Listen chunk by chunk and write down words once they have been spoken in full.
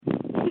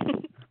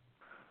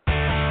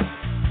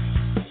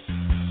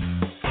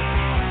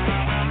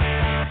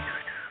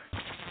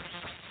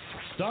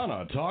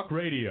Stana Talk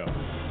Radio.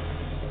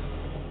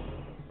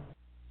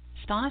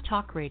 Stana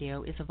Talk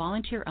Radio is a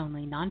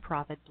volunteer-only,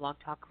 non-profit blog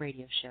talk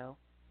radio show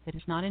that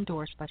is not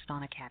endorsed by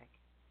Stana Katic.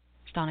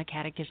 Stana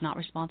Katic is not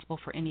responsible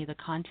for any of the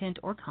content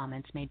or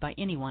comments made by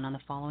anyone on the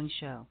following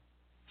show.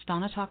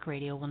 Stana Talk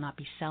Radio will not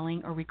be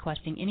selling or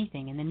requesting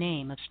anything in the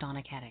name of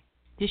Stana Katic.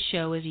 This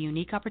show is a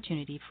unique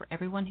opportunity for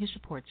everyone who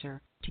supports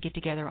her to get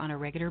together on a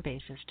regular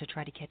basis to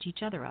try to catch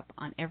each other up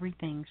on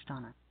everything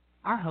Stana.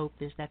 Our hope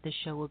is that this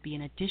show will be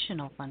an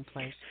additional fun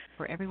place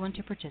for everyone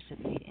to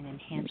participate and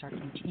enhance our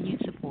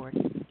continued support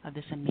of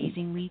this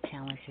amazingly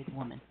talented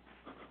woman.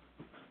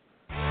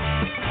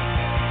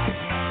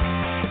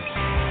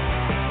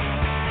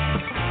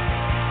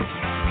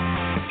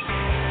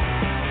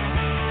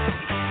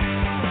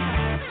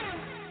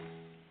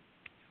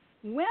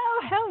 Well,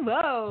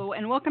 hello,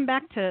 and welcome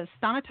back to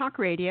Stana Talk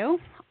Radio.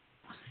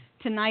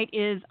 Tonight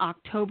is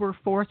October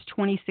 4th,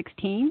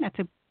 2016. That's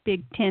a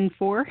big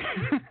 10-4.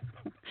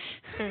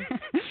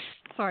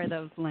 Sorry, that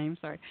was lame.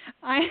 Sorry.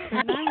 I'm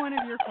one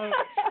of your hosts.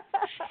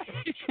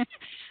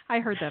 I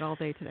heard that all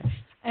day today.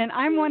 And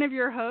I'm one of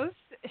your hosts,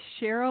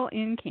 Cheryl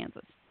in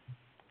Kansas.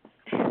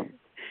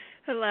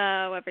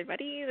 Hello,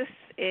 everybody. This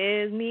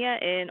is Mia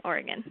in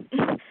Oregon.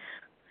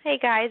 Hey,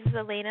 guys. This is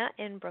Elena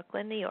in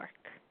Brooklyn, New York.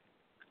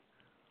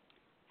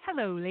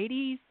 Hello,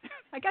 ladies.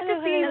 I got to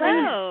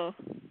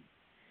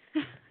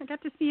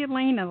see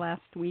Elena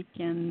last week,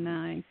 and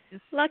I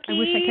Lucky. I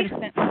wish I could have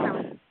spent more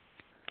time.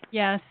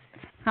 Yes,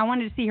 I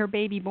wanted to see her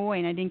baby boy,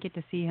 and I didn't get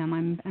to see him.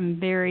 I'm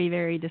very,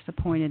 very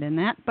disappointed in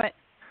that. But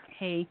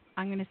hey,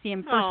 I'm going to see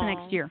him first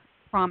next year.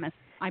 Promise.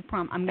 I'm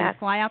going to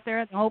fly out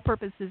there. The whole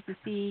purpose is to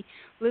see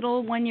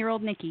little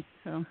 1-year-old Nikki.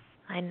 So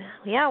I know.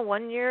 Yeah,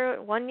 1 year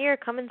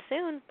coming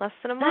soon. Less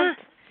than a month.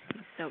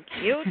 He's so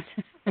cute.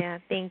 Yeah,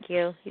 thank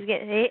you.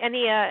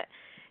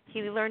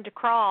 He learned to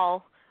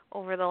crawl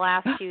over the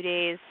last few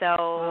days,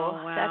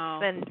 so that's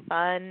been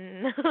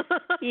fun.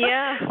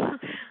 Yeah.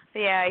 So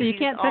you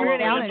can't put her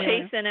down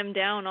anymore. Chasing him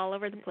down all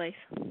over the place.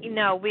 You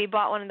know, we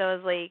bought one of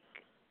those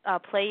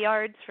play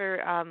yards for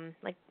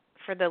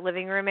for the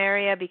living room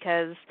area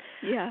because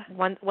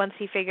once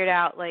he figured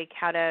out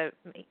how to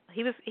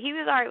he was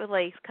all right with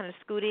kind of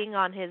scooting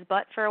on his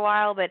butt for a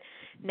while, but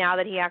now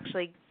that he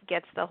actually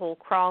gets the whole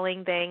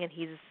crawling thing and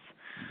he's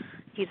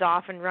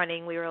off and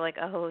running, we were like,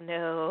 oh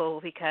no,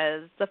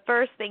 because the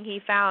first thing he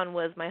found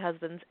was my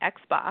husband's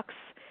Xbox.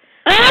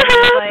 And he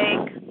was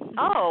like,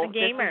 oh, a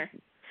gamer.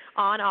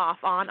 On, off,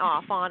 on,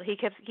 off, on. He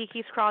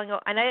keeps crawling.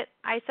 And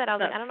I said, I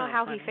was like, I don't know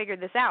how he figured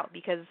this out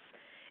because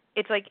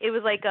it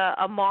was like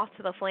a moth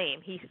to the flame.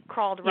 He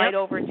crawled right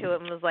over to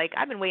it and was like,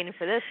 I've been waiting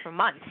for this for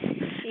months.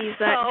 He's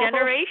that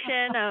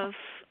generation of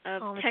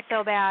tech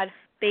so bad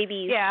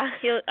babies. Yeah,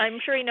 I'm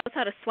sure he knows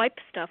how to swipe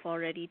stuff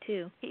already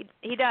too.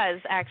 He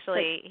does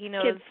actually. He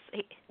knows.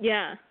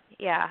 Yeah.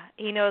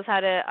 He knows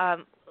how to.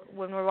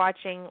 When we're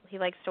watching, he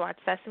likes to watch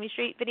Sesame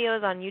Street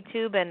videos on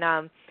YouTube,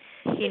 and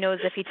he knows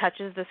if he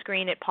touches the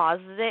screen, it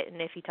pauses it,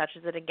 and if he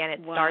touches it again,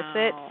 it starts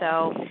it.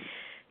 So,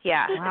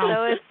 yeah. Wow.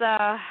 So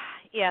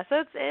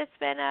it's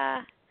been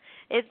I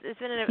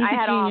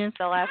had off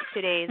the last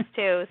 2 days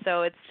too,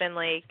 so it's been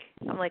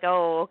I'm like,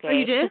 oh, okay. Oh,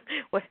 you did?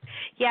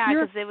 Yeah,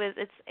 because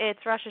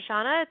it's Rosh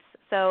Hashanah,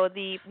 so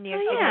the New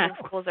York City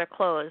schools are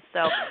closed.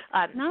 So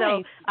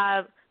nice.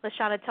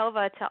 Lashana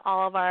Tova to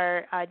all of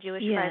our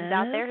Jewish friends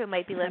out there who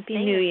might be listening. Happy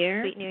New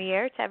Year. Sweet New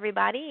Year to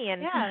everybody.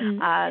 And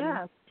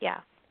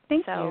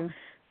Thank you.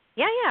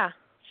 Yeah.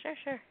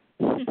 Sure.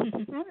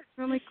 That's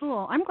really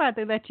cool. I'm glad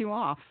they let you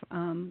off.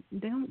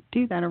 They don't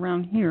do that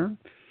around here.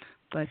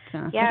 But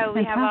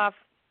we have off.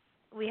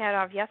 We had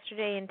off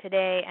yesterday and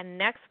today, and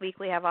next week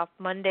we have off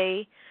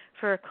Monday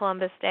for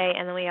Columbus Day,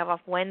 and then we have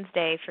off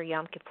Wednesday for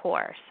Yom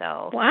Kippur.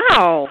 So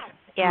wow.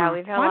 Yeah,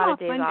 we've had a lot of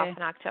days Monday. off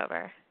in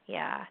October.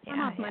 I'm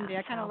off Monday.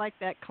 I kind of like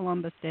that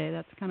Columbus Day.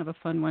 That's kind of a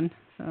fun one.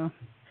 So.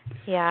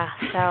 Yeah.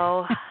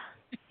 So.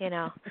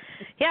 Yeah.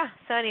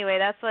 So anyway,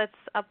 that's what's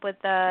up with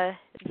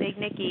Big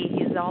Nicky.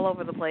 He's all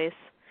over the place.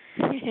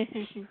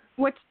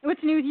 What's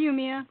new with you,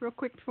 Mia? Real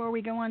quick before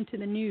we go on to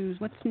the news,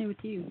 what's new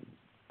with you?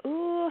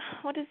 Ooh,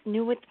 what is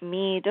new with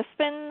me? Just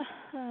been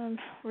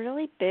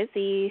really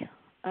busy.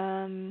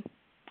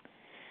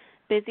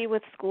 Busy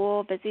with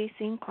school, busy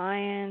seeing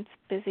clients,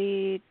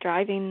 busy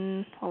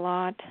driving a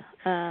lot.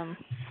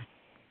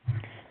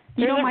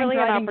 You don't mind really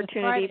driving an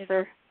opportunity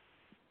for.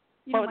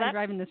 You don't mind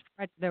driving this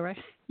Friday, though, right?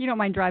 You don't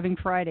mind driving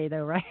Friday,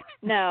 though, right?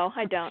 No,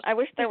 I don't. I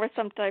wish there was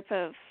some type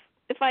of.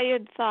 If I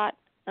had thought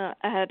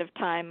ahead of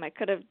time, I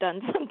could have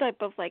done some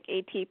type of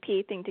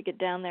ATP thing to get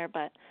down there,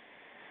 but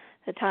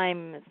the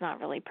time is not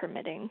really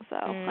permitting. So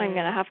I'm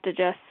gonna have to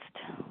just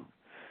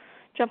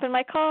jump in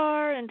my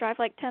car and drive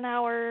 10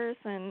 hours,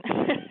 and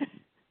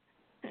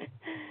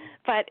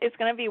but it's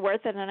gonna be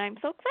worth it, and I'm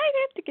so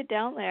excited to get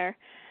down there.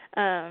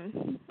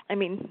 I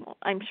mean,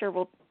 I'm sure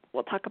we'll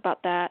talk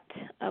about that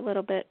a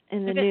little bit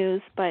in the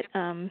news, but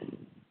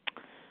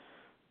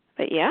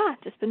yeah,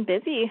 just been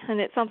busy, and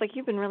it sounds like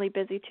you've been really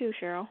busy too,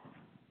 Cheryl.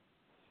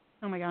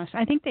 Oh my gosh,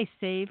 I think they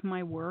save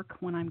my work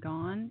when I'm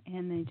gone,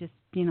 and they just,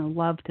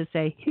 love to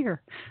say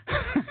here.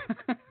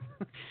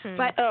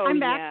 But I'm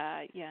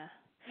back. Yeah.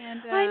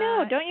 And, I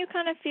know. Don't you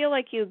kind of feel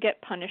like you get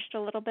punished a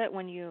little bit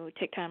when you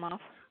take time off?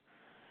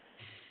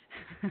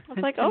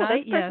 It's like,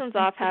 tonight, this person's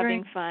off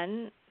having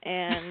fun,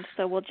 and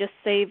so we'll just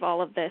save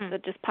all of this.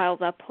 It just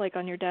piles up like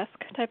on your desk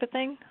type of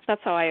thing.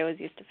 That's how I always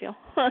used to feel.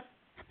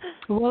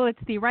 Well,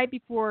 it's the right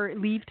before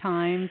leave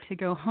time to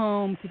go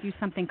home to do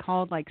something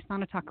called like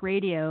Stana Talk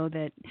Radio,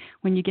 that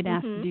when you get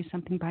asked to do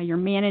something by your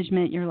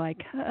management, you're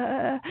like,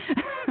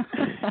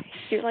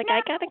 You're like, no.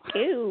 I gotta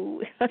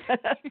go. I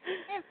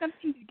have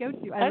something to go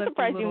to. I'm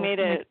surprised you made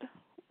it.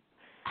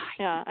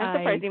 Yeah, I'm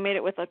surprised you made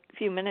it with a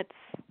few minutes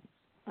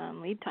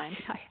lead time.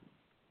 I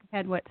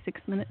had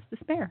 6 minutes to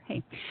spare.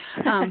 Hey,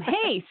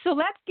 hey, so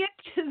let's get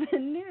to the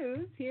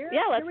news here.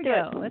 Yeah, let's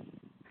do it.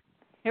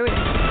 Here we go.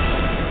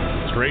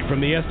 Straight from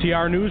the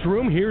STR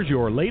newsroom, here's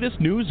your latest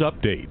news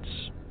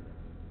updates.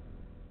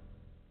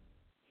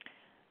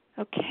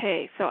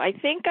 Okay, so I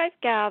think I've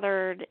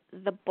gathered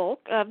the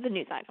bulk of the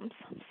news items.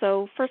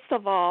 So first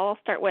of all, I'll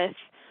start with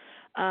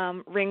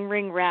Ring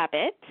Ring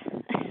Rabbit.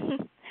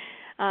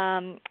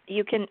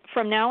 You can,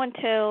 from now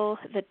until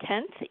the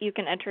 10th, you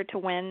can enter to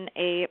win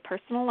a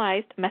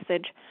personalized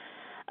message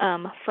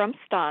from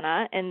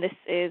Stana, and this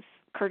is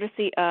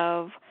courtesy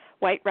of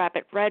White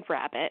Rabbit, Red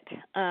Rabbit.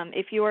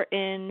 If you are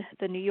in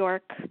the New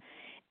York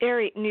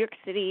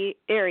City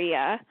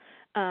area,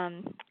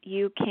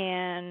 you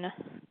can,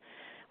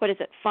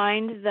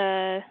 find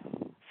the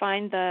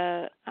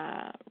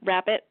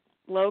rabbit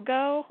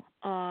logo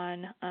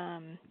on.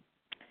 And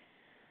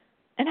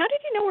how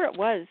did you know where it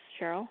was,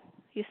 Cheryl?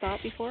 You saw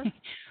it before?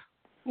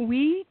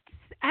 We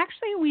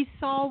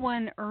saw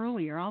one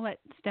earlier. I'll let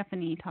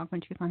Stephanie talk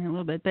when she's on here a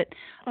little bit, but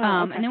okay.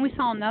 And then we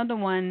saw another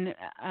one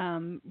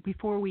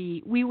before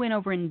we went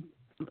over and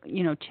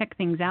checked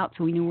things out,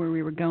 so we knew where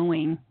we were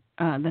going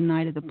the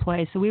night of the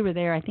play. So we were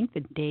there, I think, the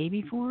day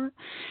before.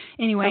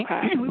 Anyway,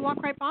 we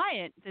walked right by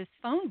it. This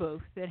phone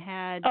booth that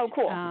had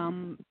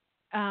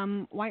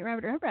White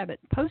Rabbit, Red Rabbit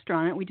poster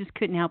on it. We just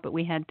couldn't help it.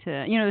 We had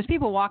to, there's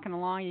people walking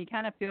along. You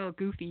kind of feel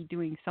goofy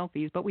doing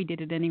selfies, but we did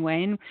it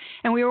anyway.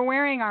 And we were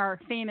wearing our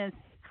famous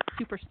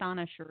Super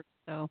Stana shirts.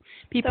 So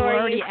people were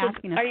already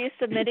asking us. Are you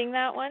submitting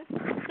that one?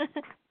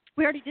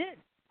 We already did.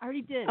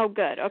 Oh,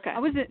 good. Okay. I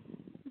was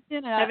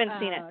in I haven't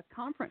seen it.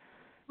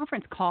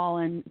 conference call,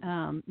 and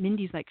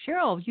Mindy's like,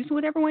 Cheryl, use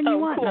whatever one you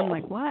want. Cool. And I'm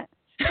like, what?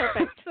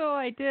 Perfect. So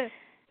I did.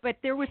 But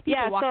there was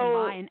people walking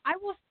by, and I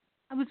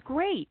was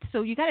great.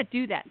 So you got to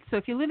do that. So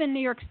if you live in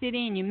New York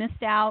City and you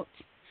missed out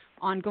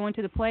on going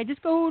to the play,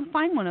 just go and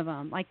find one of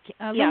them. Like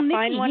little Mickey.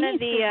 Find one of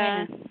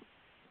the.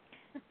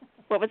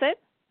 What was it?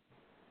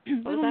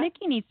 Little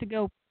Mickey needs to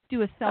go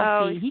do a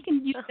selfie. He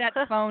can use that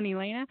phone,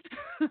 Elena.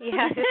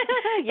 Yeah,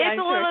 it's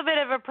a little bit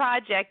of a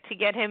project to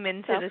get him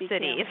into the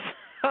cities.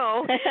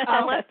 So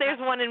unless there's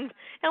one in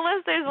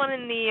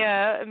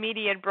the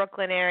immediate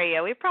Brooklyn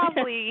area, we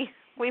probably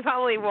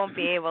won't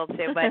be able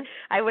to. But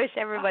I wish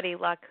everybody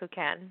luck who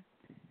can.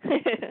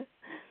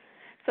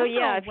 So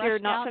if you're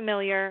not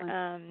familiar,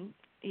 on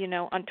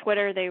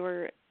Twitter they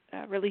were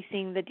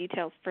releasing the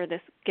details for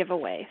this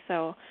giveaway.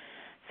 So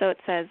it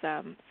says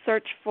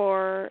search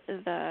for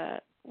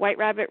the White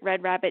Rabbit,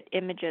 Red Rabbit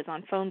images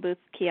on phone booth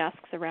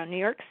kiosks around New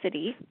York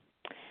City.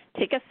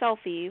 Take a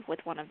selfie with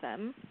one of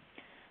them.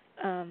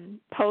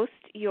 Post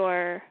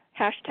your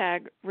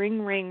hashtag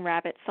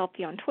 #RingRingRabbit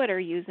selfie on Twitter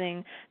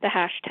using the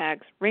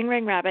hashtags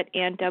 #RingRingRabbit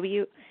and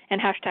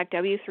hashtag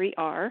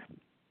W3R.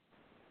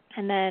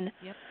 And then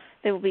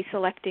they will be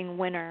selecting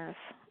winners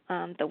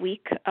the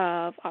week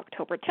of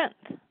October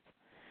 10th.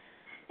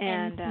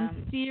 And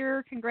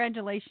sincere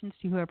congratulations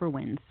to whoever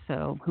wins.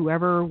 So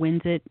whoever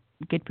wins it,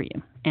 good for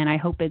you. And I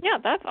hope it's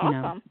that's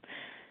awesome.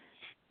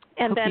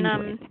 And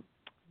then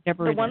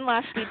the one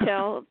last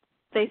detail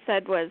they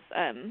said was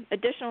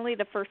additionally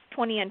the first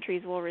 20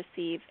 entries will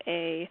receive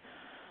a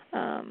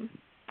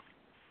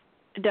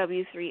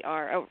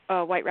W3R,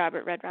 a White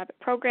Rabbit, Red Rabbit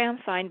program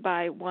signed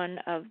by one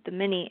of the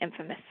many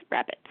infamous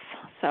rabbits.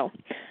 So,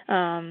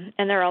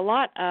 and there are a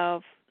lot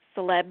of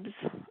celebs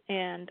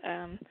and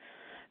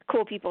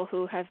cool people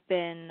who have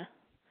been,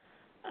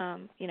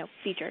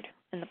 featured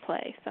in the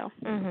play. So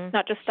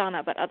not just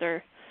Stana, but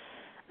other.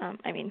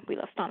 We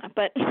love Stana,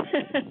 but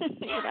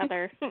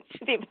other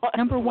people.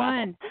 Number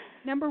one.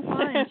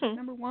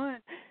 But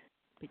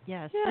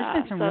yes, there's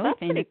been some really that's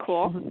famous pretty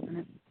cool.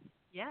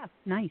 Yeah,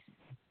 nice.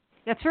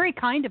 That's very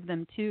kind of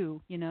them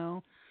too. They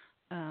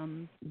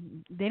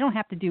don't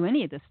have to do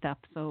any of this stuff.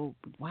 So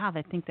wow,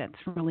 I think that's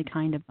really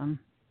kind of them.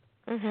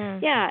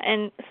 Mm-hmm. Yeah,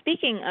 and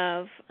speaking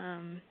of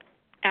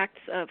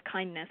acts of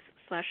kindness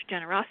 /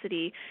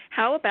 generosity,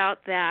 how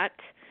about that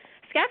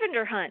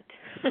scavenger hunt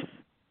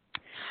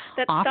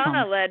that awesome.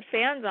 Stana led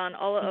fans on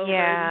all over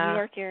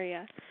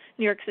the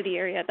New York City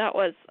area? That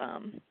was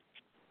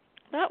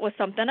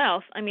something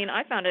else.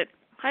 I found it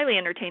highly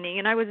entertaining,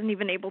 and I wasn't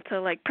even able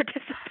to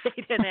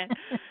participate in it.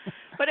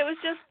 But it was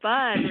just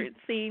fun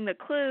seeing the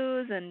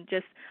clues, and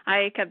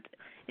I kept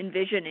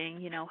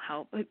envisioning,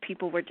 how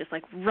people were just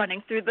like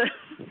running through the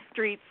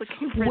streets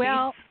looking for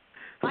Well,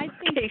 I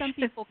think locations. some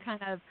people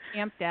kind of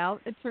amped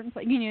out at certain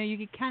places. You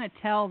could kind of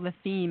tell the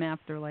theme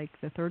after like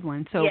the third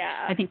one. So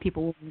yeah. I think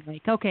people will be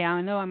like, okay,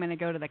 I know I'm going to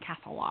go to the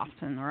Castle Loft,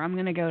 or I'm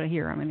going to go to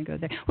here, I'm going to go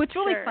there. What's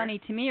really funny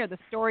to me are the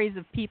stories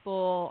of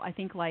people, I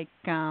think like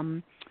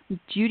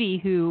Judy,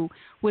 who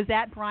was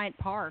at Bryant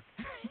Park.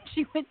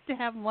 She went to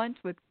have lunch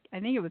with, I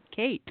think it was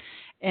Kate,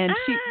 and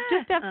she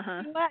just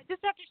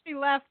after she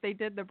left, they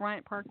did the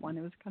Bryant Park one.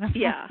 It was kind of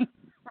funny.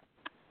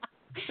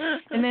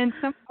 And then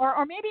some,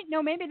 or maybe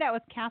that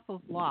was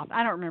Castle's Loft.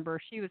 I don't remember.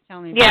 She was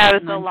telling me. Yeah, it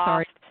was the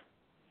Loft.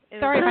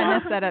 Sorry if I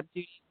messed that up,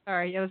 Judy.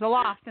 Sorry, it was a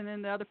Loft, and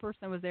then the other person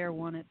that was there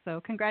won it.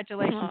 So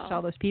congratulations to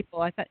all those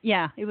people. I thought,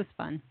 it was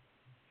fun.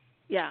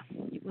 Yeah,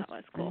 that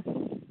was cool.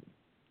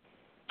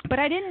 But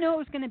I didn't know it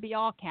was going to be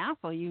all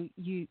castle.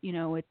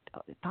 It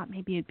thought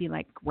maybe it'd be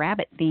like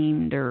rabbit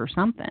themed or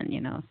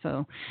something.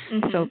 So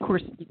so of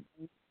course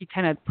you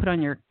kind of put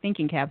on your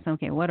thinking caps.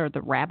 Okay, what are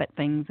the rabbit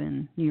things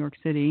in New York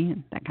City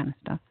and that kind of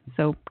stuff.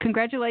 So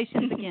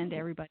congratulations again to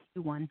everybody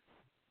who won.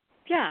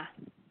 Yeah,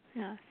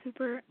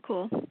 super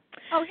cool.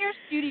 Oh, here's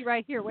Judy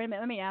right here. Wait a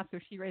minute, let me ask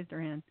her. She raised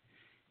her hand.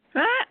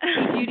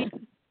 Hey, Judy.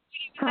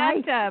 Hi.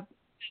 Is that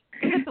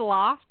the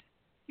Loft?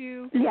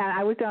 Yeah,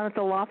 I was down at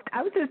the Loft.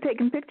 I was just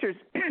taking pictures.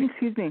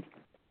 Excuse me.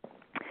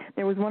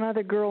 There was one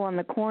other girl on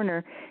the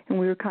corner, and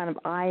we were kind of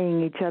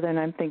eyeing each other, and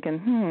I'm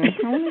thinking,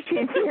 I wonder if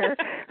she's here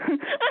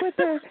with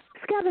the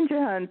scavenger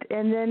hunt.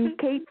 And then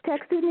Kate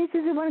texted me,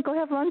 says, I want to go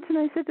have lunch, and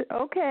I said,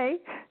 okay.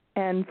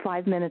 And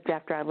 5 minutes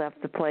after I left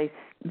the place,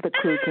 the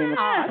crew came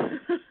across.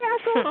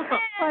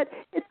 But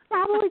it's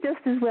probably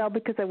just as well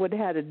because I would have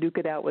had to duke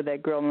it out with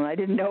that girl, and I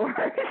didn't know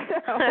her.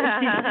 So.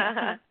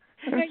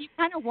 You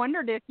kind of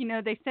wondered if,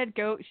 they said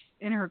go,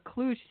 in her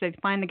clue, she said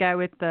find the guy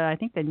with I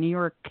think the New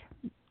York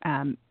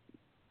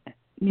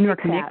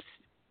Knicks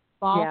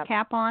ball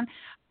cap on.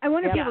 I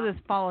wonder if people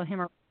just followed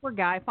him, or poor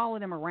guy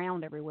followed him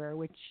around everywhere,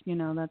 which,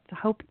 that's, I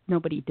hope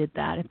nobody did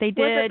that. If they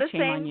did, was it the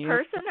shame on you. same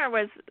person, or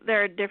were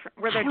there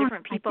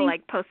different people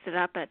like posted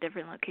up at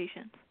different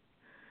locations?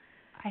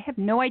 I have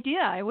no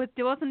idea. It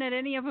wasn't at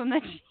any of them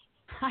that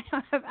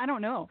I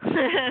don't know.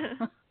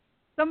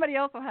 Somebody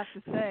else will have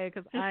to say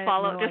because I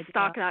just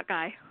stalk that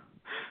guy.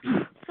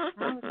 I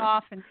was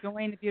off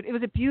enjoying the beauty. It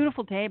was a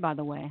beautiful day, by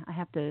the way. I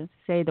have to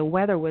say the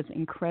weather was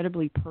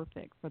incredibly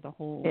perfect for the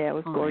whole. Yeah, it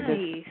was gorgeous.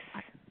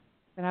 Nice.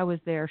 And I was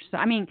there. So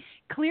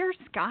clear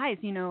skies.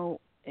 You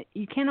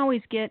can't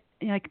always get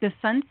like the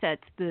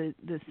sunsets.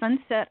 The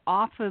sunset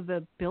off of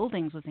the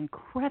buildings was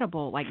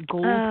incredible, like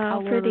gold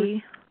color.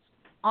 Pretty.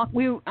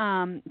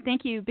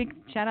 Thank you. Big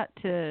shout out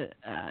to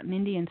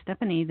Mindy and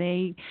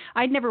Stephanie.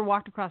 I'd never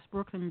walked across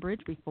Brooklyn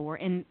Bridge before,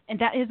 and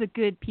that is a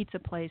good pizza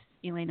place,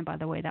 Elena. By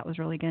the way, that was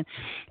really good.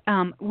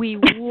 We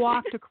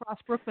walked across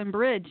Brooklyn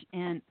Bridge,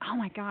 and oh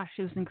my gosh,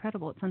 it was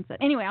incredible at sunset.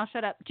 Anyway, I'll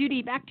shut up.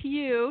 Judy, back to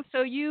you.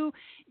 So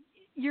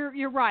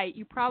you're right.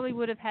 You probably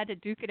would have had to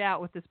duke it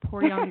out with this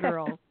poor young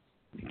girl.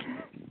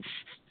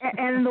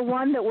 And the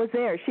one that was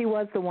there, she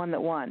was the one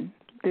that won.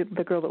 The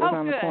girl that was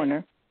on good. The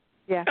corner.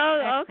 Yeah.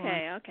 Oh,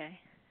 excellent. okay.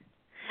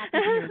 Happy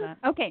to hear that.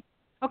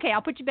 Okay,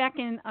 I'll put you back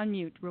on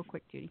mute real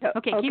quick, Judy.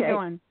 Okay, keep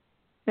going.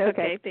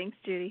 Okay, thanks,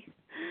 Judy.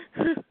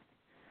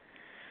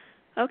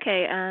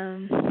 Okay,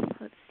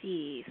 let's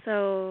see.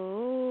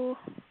 So,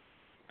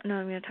 no,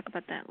 I'm going to talk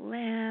about that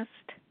last.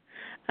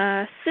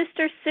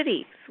 Sister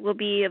Cities will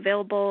be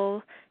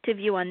available to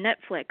view on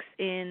Netflix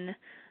in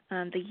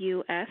the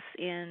U.S.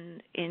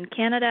 and in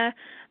Canada.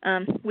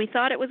 We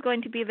thought it was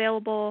going to be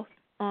available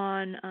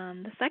on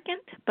the 2nd,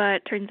 but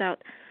turns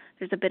out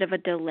there's a bit of a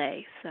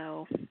delay.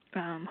 So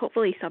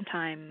hopefully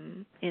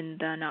sometime in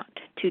the not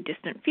too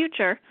distant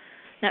future,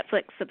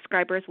 Netflix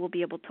subscribers will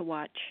be able to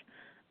watch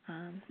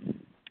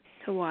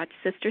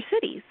Sister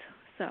Cities.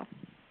 So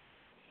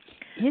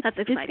that's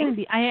exciting. It's going to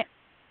be.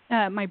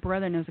 My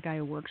brother knows a guy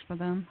who works for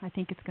them. I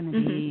think it's going to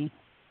be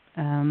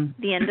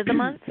the end of the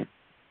month.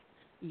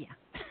 Yeah,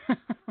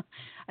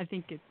 I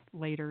think it's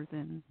later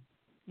than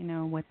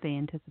what they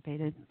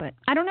anticipated, but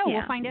I don't know. Yeah.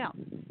 We'll find out.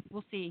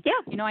 We'll see.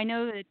 Yeah. I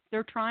know that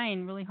they're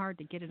trying really hard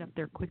to get it up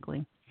there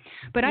quickly,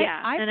 but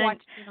I've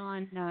watched it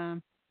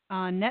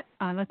on net.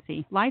 Let's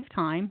see,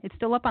 Lifetime. It's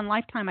still up on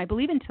Lifetime, I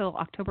believe, until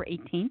October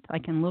 18th. I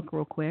can look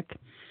real quick.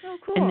 Oh,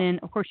 cool. And then,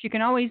 of course, you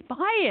can always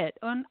buy it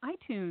on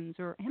iTunes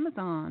or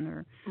Amazon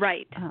or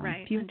right.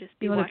 And just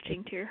be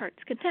watching to your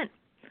heart's content.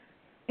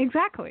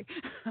 Exactly.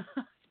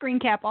 Screen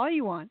cap all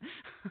you want.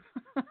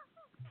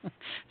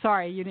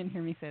 Sorry, you didn't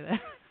hear me say that.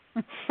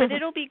 But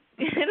it'll be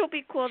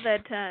cool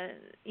that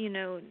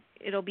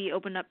it'll be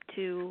open up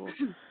to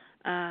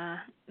the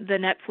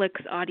Netflix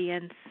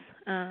audience.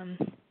 I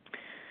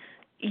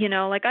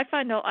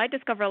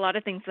discover a lot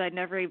of things that I'd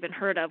never even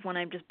heard of when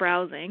I'm just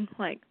browsing,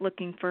 like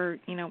looking for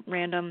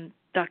random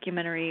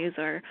documentaries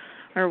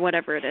or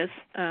whatever it is,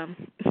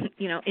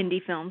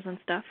 indie films and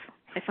stuff.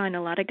 I find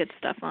a lot of good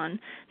stuff on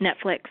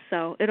Netflix,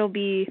 so it'll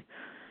be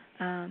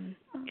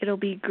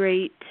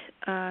great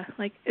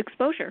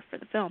exposure for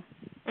the film.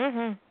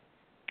 Mhm.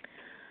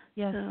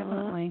 Yes,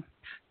 definitely.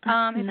 It's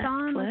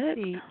on, let's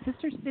see,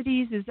 Sister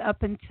Cities is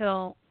up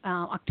until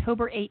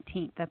October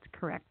 18th. That's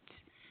correct.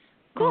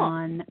 Cool.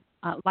 On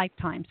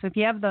Lifetime. So if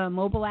you have the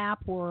mobile app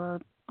or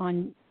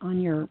on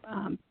your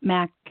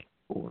Mac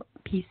or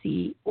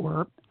PC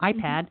or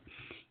iPad,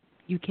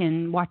 you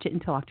can watch it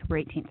until October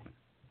 18th.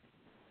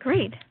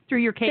 Great. Through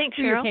your Thanks,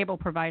 your cable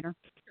provider.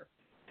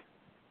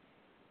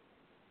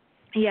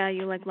 Yeah,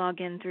 you log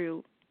in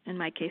through, in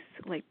my case,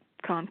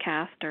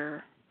 Comcast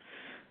or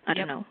I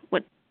don't know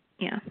what.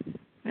 Yeah.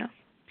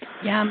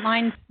 Yeah,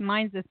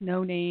 mine's this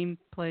no-name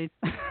place.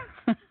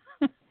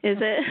 Is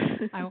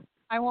it?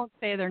 I won't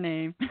say their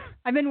name.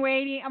 I've been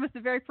waiting. I was the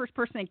very first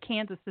person in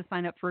Kansas to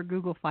sign up for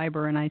Google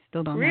Fiber, and I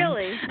still don't.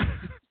 Really?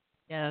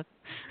 Yes.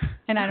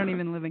 And I don't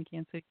even live in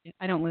Kansas.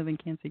 I don't live in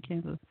Kansas,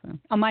 Kansas. So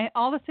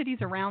all the cities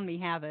around me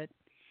have it.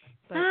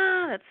 But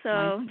that's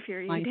so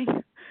infuriating.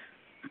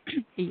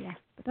 Yeah,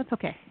 but that's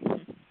okay.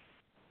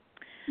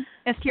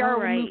 STR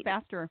will move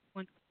faster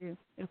once you do.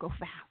 It'll go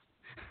fast.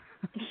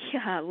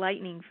 Yeah,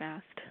 lightning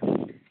fast.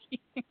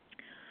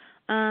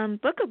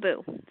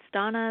 Bookaboo.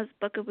 Stana's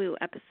Bookaboo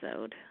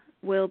episode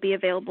will be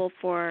available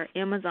for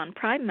Amazon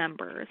Prime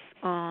members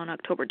on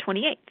October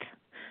 28th,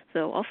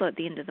 so also at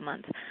the end of the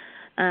month.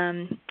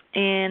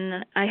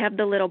 And I have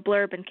the little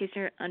blurb in case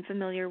you're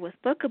unfamiliar with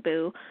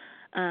Bookaboo.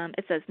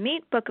 It says,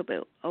 meet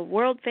Bookaboo, a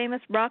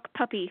world-famous rock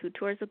puppy who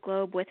tours the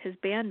globe with his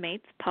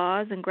bandmates,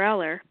 Paws and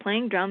Growler,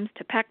 playing drums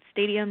to packed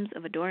stadiums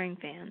of adoring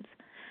fans.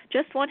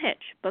 Just one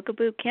hitch.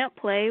 Bookaboo can't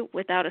play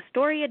without a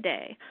story a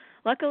day.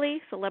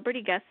 Luckily,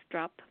 celebrity guests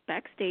drop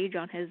backstage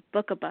on his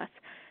Bookabus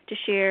to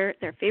share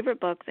their favorite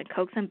books and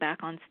coax them back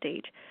on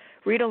stage.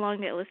 Read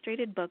along the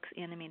illustrated books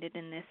animated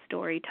in this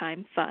story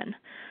time fun.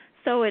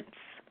 So it's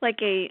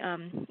like a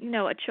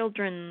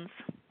children's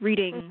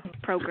reading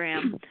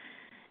program.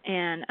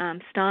 And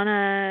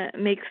Stana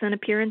makes an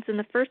appearance in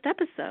the first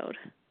episode.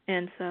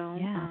 And so,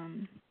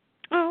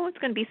 it's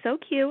going to be so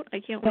cute.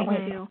 I can't wait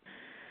to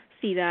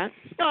see that.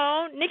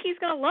 Oh, Nikki's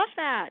going to love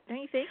that, don't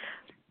you think?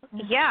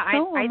 Yeah,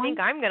 I think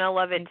I'm going to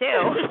love it too.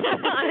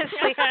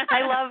 Honestly,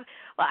 I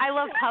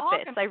love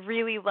puppets. I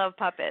really love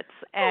puppets.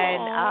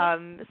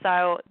 And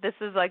so this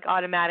is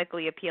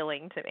automatically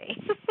appealing to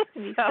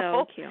me.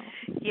 So cute.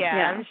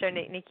 Yeah, I'm sure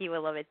Nikki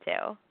will love it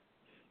too.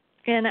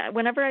 And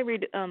whenever I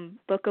read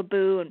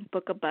Bookaboo and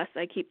Bookabus,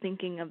 I keep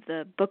thinking of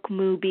the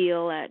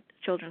Bookmobile at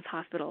Children's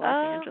Hospital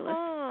Los Angeles.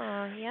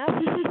 Oh, yeah.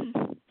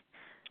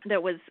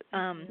 That was,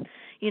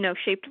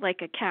 shaped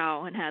like a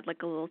cow and had a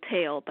little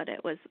tail, but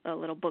it was a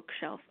little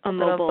bookshelf, a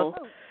mobile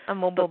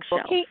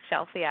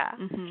bookshelf. Yeah.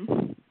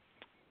 Mm-hmm.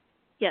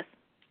 Yes.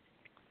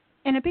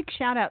 And a big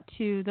shout out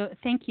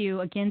thank you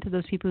again to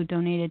those people who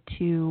donated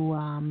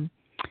to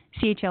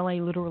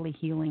CHLA Literally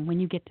Healing. When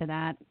you get to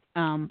that,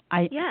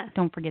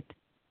 don't forget to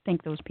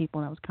thank those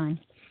people. That was kind.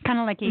 Kind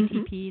of like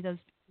ATP, those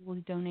people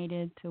who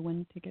donated to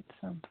win tickets.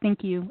 So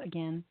thank you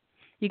again.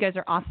 You guys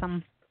are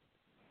awesome.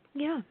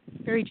 Yeah.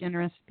 Very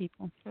generous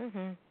people.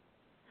 Mm-hmm.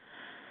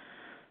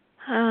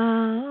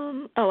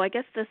 I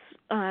guess this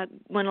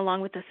went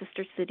along with the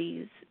Sister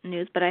Cities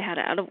news, but I had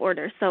it out of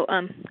order. So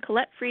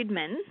Colette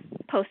Friedman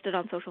posted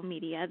on social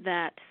media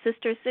that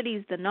Sister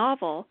Cities, the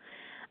novel,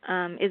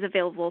 is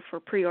available for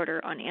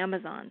pre-order on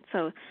Amazon.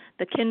 So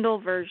the Kindle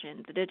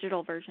version, the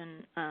digital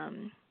version,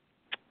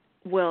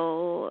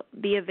 will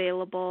be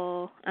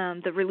available.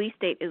 The release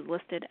date is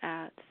listed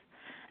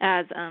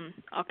as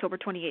October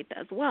 28th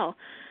as well.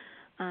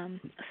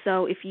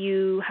 So if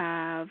you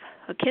have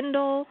a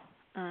Kindle,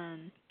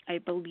 I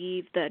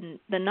believe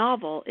the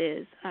novel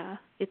is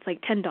it's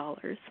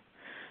 $10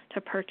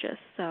 to purchase.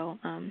 So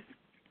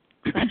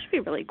that should be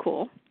really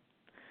cool.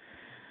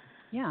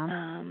 Yeah.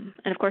 And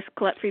of course,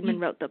 Colette Friedman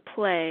wrote the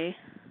play.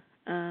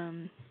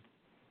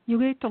 You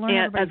get to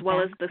learn as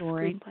well as the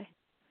backstory. screenplay.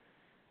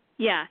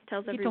 Yeah,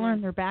 tells everyone. You get to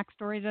learn their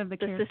backstories of the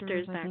characters. The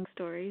sisters'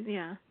 backstories,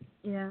 yeah.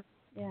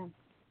 Yeah.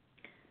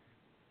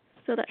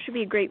 So that should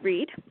be a great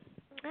read.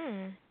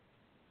 Mm.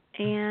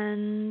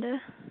 And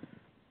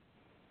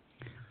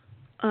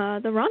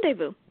The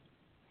Rendezvous.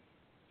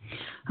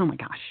 Oh my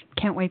gosh,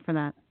 can't wait for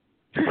that.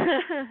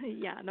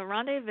 Yeah, The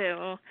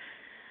Rendezvous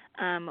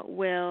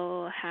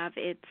will have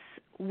its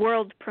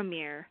world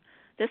premiere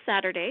this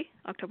Saturday,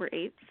 October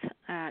 8th,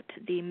 at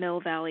the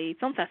Mill Valley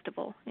Film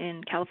Festival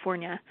in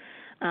California,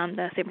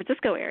 the San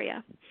Francisco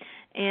area.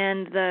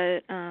 And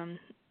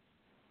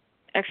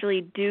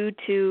actually due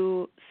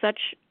to such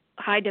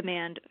high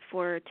demand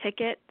for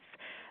tickets,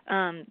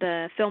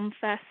 the Film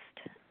Fest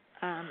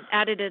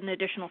added an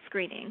additional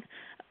screening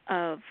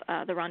of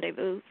The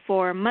Rendezvous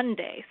for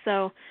Monday.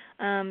 So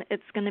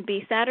it's going to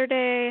be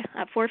Saturday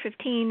at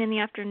 4:15 in the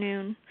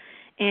afternoon,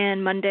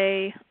 and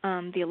Monday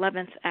the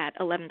 11th at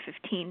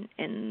 11:15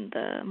 in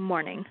the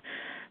morning.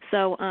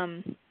 So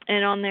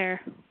and on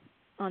their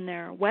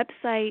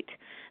website,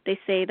 they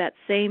say that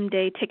same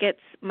day tickets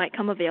might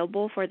come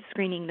available for the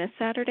screening this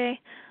Saturday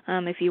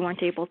if you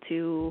weren't able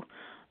to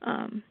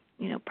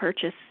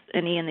purchase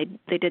any, and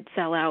they did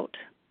sell out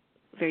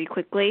very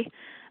quickly.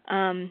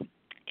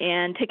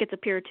 And tickets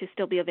appear to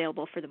still be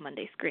available for the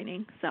Monday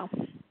screening. So,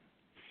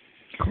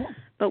 cool.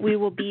 but we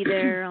will be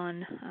there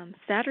on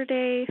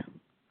Saturday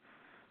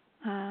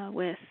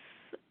with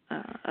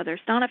other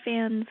Stana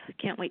fans.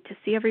 Can't wait to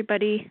see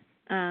everybody.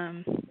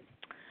 And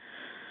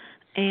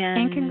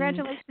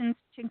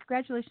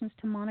congratulations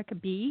to Monica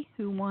B,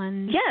 who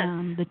won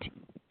the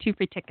two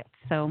free tickets.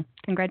 So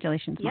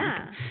congratulations,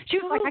 Monica. She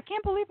was like, I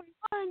can't believe I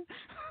won.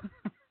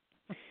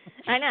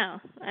 I know.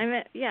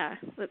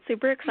 That's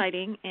super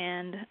exciting.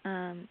 And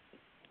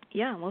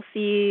we'll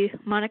see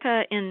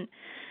Monica and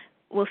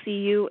we'll see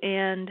you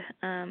and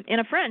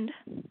a friend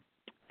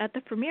at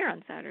the premiere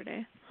on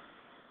Saturday.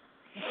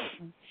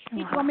 Do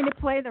you want me to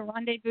play the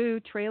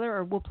Rendezvous trailer,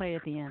 or we'll play it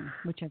at the end,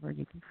 whichever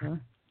you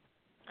prefer?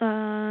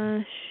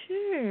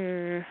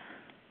 Sure.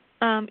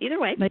 Either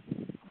way.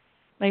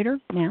 Later?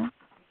 Now?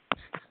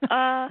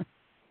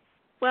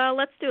 Well,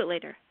 let's do it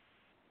later.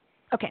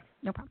 Okay,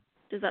 no problem.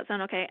 Does that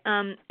sound okay?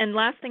 And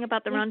last thing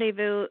about the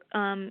Rendezvous,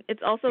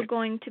 it's also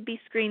going to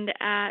be screened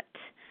at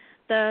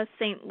the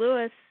St.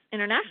 Louis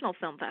International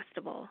Film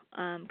Festival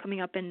coming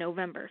up in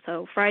November.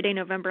 So Friday,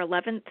 November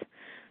 11th,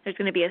 there's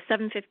going to be a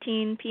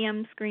 7:15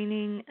 p.m.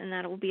 screening, and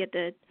that will be at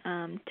the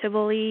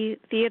Tivoli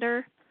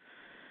Theater.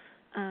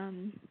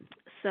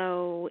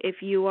 So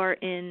if you are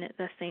in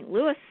the St.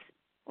 Louis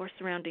or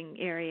surrounding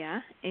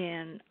area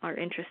and are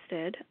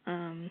interested,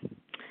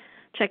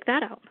 check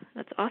that out.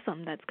 That's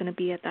awesome. That's going to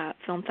be at that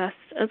film fest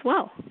as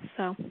well.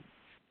 So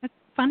that's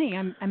funny.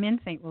 I'm in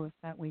St. Louis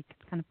that week.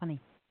 It's kind of funny.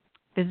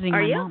 Visiting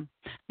my mom.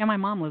 Yeah, my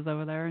mom lives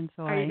over there, and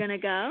so Are you going to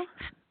go?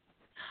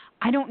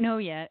 I don't know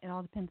yet. It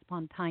all depends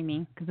upon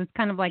timing, because it's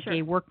kind of like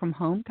a work from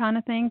home kind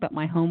of thing, but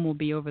my home will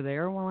be over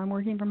there while I'm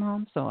working from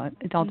home, so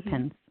it all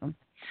depends.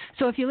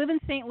 So if you live in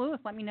St. Louis,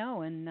 let me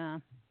know,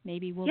 and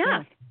maybe we'll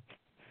go.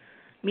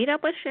 Meet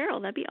up with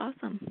Cheryl. That'd be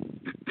awesome.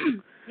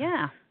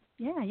 Yeah.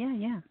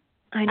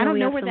 I know don't we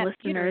know have where some that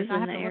listeners is.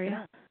 in the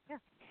area.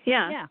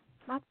 Yeah.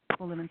 Lots of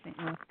people live in St.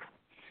 Louis.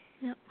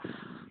 Yep.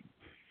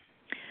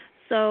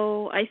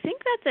 So I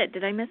think that's it.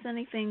 Did I miss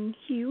anything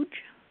huge?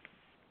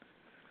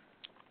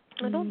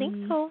 I don't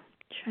think so.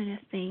 Trying to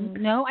think.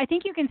 No, I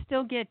think you can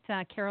still get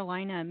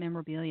Carolina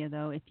memorabilia,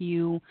 though. If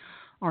you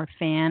are a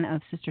fan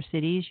of Sister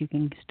Cities, you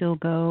can still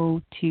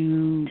go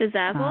to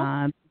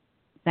Zazzle?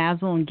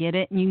 Zazzle and get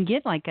it. And you can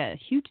get like a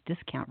huge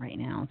discount right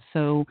now.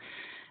 So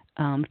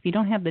if you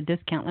don't have the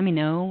discount, let me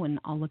know, and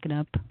I'll look it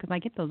up, because I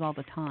get those all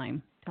the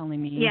time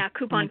telling me. Yeah,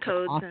 coupon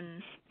codes.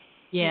 And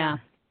Yeah.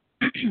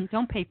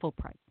 Don't pay full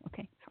price.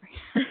 Okay, sorry.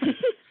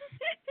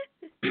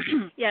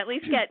 Yeah, at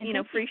least get,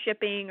 free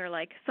shipping or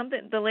like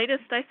something. The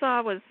latest I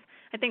saw was,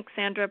 I think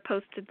Sandra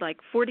posted like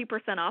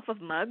 40% off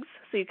of mugs,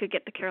 so you could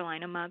get the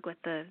Carolina mug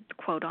with the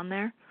quote on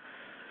there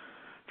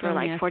for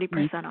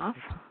 40% off.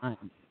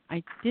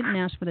 I didn't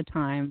ask for the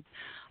time.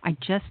 I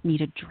just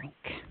need a drink.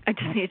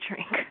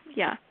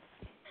 Yeah.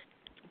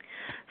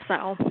 So.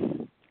 All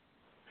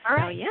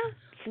right. So, yeah.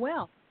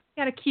 Well,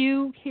 got a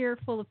queue here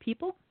full of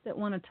people that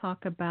want to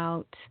talk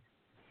about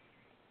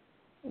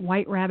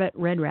White Rabbit,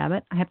 Red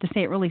Rabbit. I have to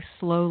say it really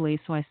slowly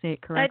so I say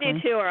it correctly. I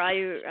do too, or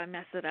I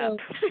mess it up.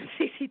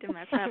 It's easy to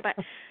mess up,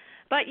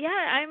 but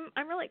yeah,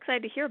 I'm really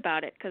excited to hear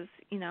about it, because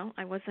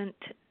I wasn't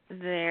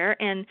there,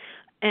 and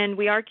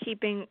we are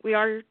keeping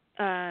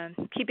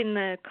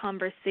the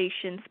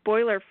conversation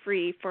spoiler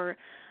free for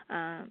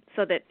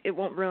so that it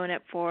won't ruin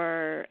it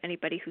for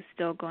anybody who's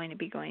still going to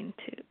be going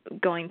to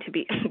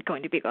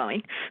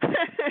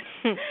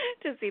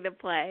see the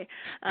play.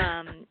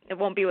 It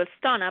won't be with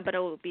Stana, but it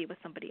will be with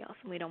somebody else,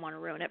 and we don't want to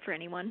ruin it for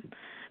anyone.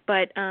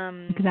 But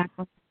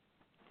exactly.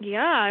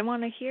 Yeah, I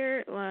want to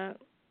hear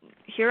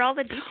all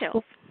the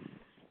details.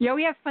 Yeah,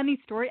 we have funny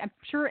story. I'm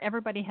sure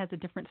everybody has a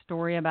different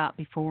story about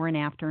before and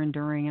after and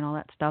during and all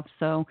that stuff.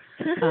 So,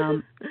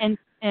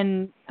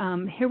 and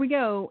here we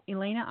go,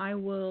 Elena. I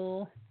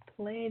will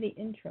play the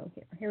intro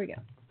here. Here we go.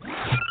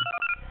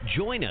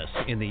 Join us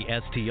in the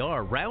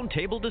STR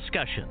Roundtable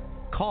discussion.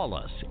 Call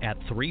us at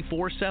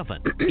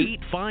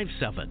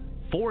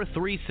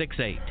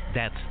 347-857-4368.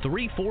 That's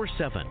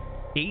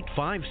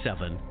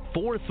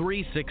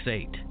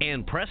 347-857-4368.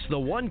 And press the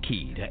 1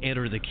 key to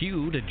enter the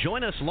queue to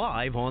join us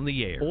live on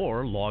the air.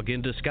 Or log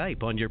into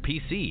Skype on your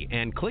PC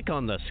and click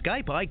on the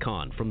Skype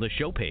icon from the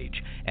show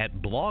page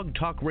at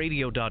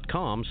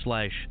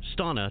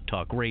blogtalkradio.com/Stana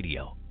Talk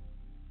Radio.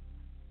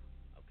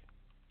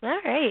 All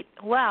right.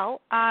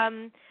 Well,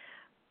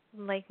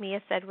 like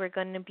Mia said, we're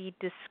going to be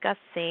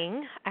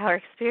discussing our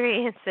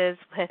experiences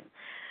with,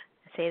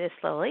 say this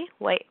slowly,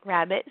 White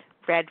Rabbit,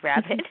 Red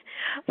Rabbit.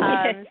 So,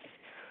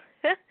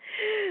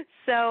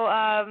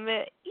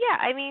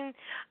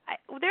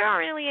 there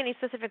aren't really any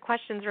specific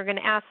questions we're going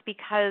to ask,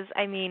 because,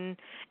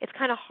 it's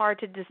kind of hard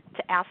to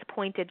ask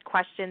pointed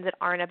questions that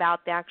aren't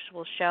about the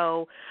actual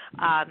show.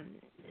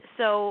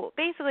 So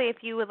basically, if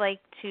you would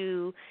like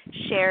to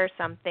share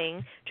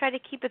something, try to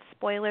keep it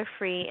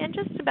spoiler-free and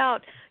just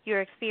about your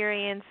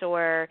experience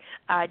or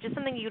just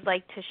something you'd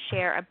like to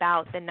share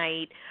about the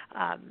night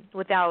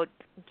without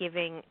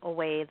giving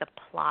away the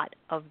plot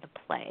of the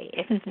play,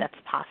 if that's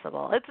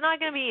possible. It's not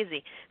going to be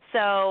easy.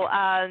 So,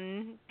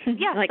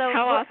 yeah. Like, so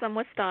how awesome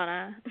was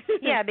Stana?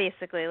 Yeah,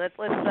 basically. Let's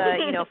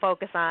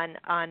focus on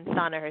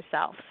Stana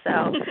herself.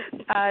 So,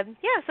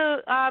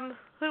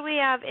 who do we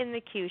have in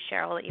the queue,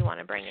 Cheryl, that you want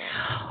to bring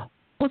in?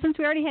 Well, since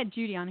we already had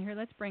Judy on here,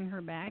 let's bring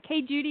her back.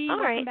 Hey, Judy,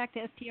 welcome back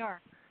to STR.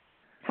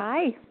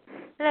 Hi.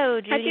 Hello,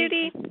 Judy. Hi,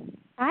 Judy.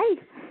 Hi.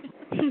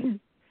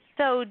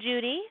 So,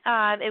 Judy,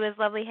 it was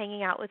lovely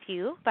hanging out with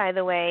you, by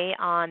the way,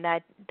 on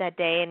that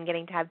day and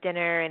getting to have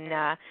dinner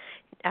and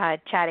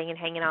chatting and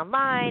hanging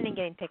online and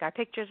getting to take our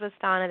pictures with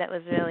Stana. That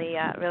was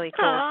really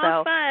cool.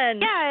 Aw,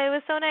 fun. Yeah, it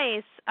was so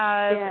nice.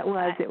 Yeah, it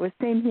was. It was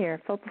same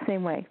here. Felt the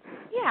same way.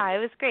 Yeah, it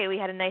was great. We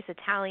had a nice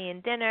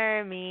Italian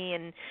dinner, me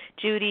and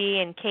Judy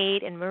and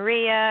Kate and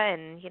Maria,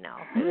 and it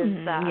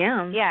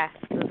was yeah,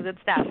 it was good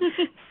stuff.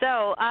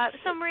 So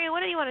Maria,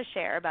 what do you want to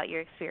share about your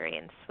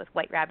experience with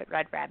White Rabbit,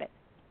 Red Rabbit?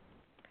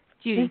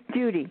 Judy. It's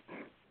Judy.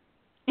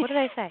 What did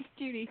I say?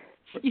 Judy.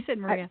 You said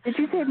Maria. Did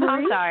you say Maria?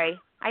 I'm sorry.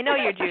 I know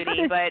you're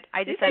Judy, but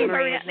I just said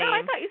Maria's name. No,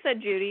 I thought you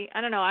said Judy. I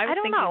don't know. I was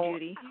thinking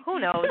Judy. Who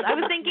knows? I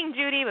was thinking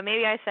Judy, but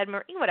maybe I said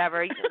Maria.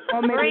 Whatever.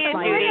 Well, Maria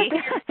and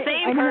Judy,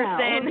 same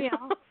person.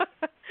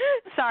 Yeah.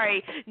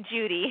 Sorry,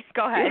 Judy.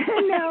 Go ahead.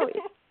 No.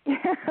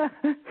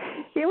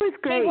 It was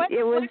great.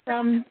 Hey, what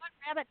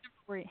rabbit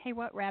number were you? Hey,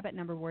 what rabbit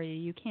number were you?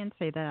 You can't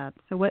say that.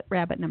 So what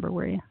rabbit number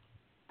were you?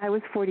 I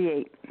was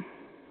 48.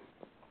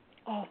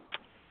 Oh.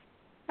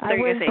 I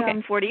was going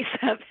to say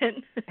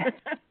 47.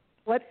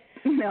 What?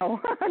 No.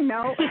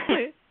 No.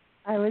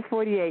 I was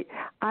 48.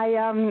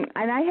 And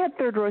I had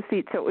third row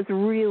seats, so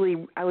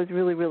I was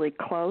really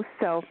close.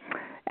 So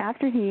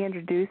after he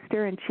introduced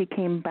her and she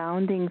came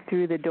bounding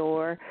through the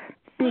door,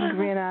 big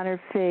grin on her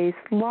face,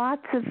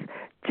 lots of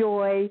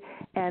joy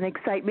and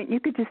excitement. You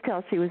could just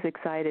tell she was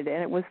excited,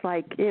 and it was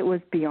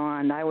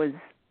beyond. I was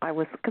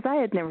because I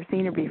had never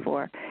seen her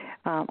before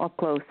up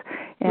close.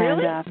 And,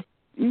 really?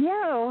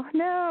 No.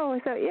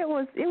 So it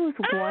was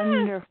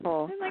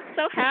wonderful. I'm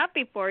so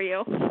happy for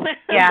you.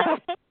 Yeah.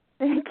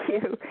 Thank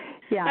you.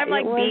 Yeah. I'm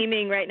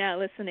beaming right now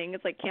listening.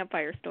 It's like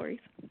campfire stories.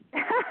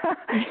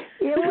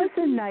 It was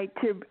a night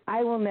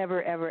I will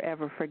never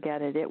ever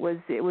forget it. It was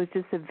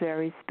just a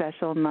very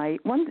special night.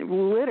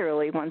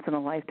 Literally once in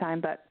a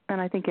lifetime,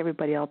 and I think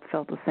everybody else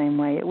felt the same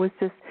way. It was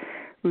just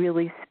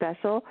really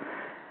special.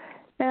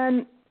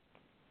 And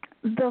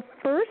the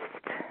first,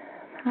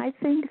 I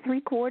think,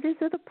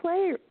 3/4 of the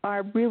play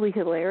are really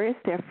hilarious.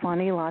 They're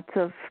funny, lots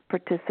of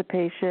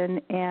participation,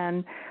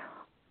 and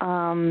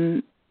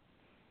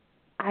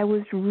I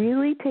was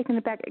really taken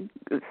aback.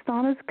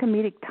 Stana's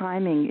comedic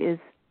timing is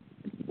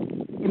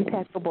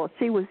impeccable.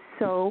 She was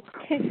so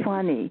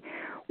funny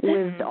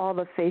with all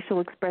the facial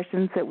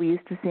expressions that we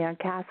used to see on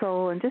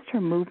Castle and just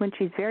her movement.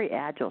 She's very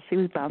agile. She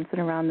was bouncing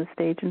around the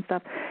stage and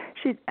stuff.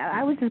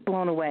 I was just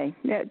blown away.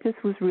 It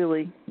just was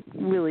really,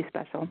 really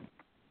special.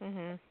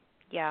 Mhm.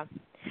 Yeah.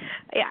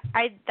 Yeah,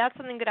 that's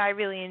something that I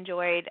really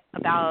enjoyed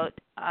about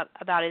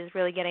is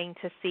really getting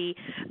to see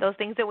those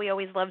things that we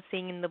always loved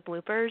seeing in the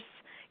bloopers,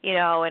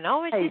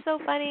 and she's so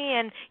funny,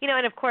 and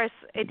and of course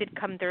it did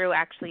come through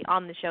actually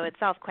on the show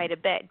itself quite a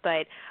bit,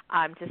 but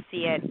to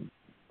see it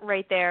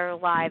right there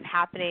live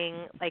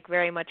happening, like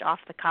very much off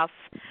the cuff,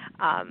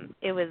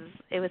 it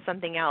was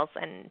something else,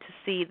 and to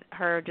see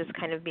her just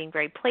kind of being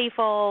very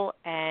playful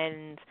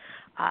and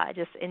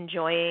just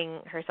enjoying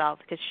herself,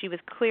 because she was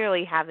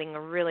clearly having a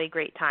really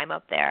great time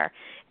up there,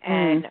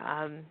 and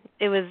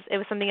it was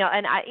something else.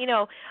 And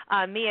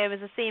it was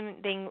the same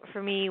thing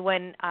for me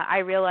when I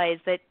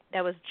realized that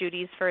was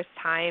Judy's first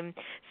time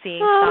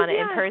seeing Stana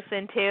in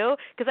person too,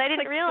 because I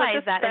didn't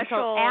realize that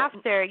until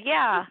after.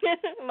 Yeah,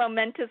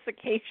 momentous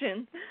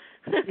occasion.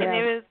 Yeah.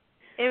 And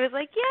it was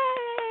like,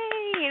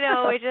 yay!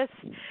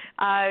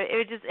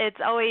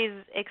 It's always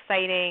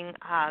exciting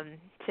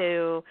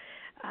to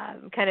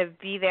kind of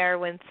be there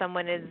when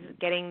someone is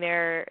getting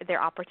their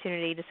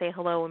opportunity to say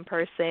hello in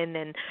person,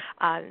 and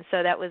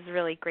so that was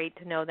really great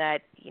to know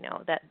that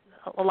that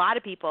a lot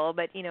of people,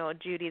 but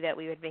Judy, that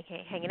we would be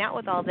hanging out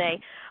with all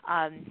day,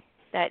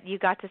 that you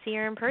got to see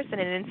her in person,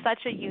 and in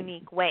such a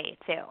unique way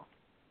too.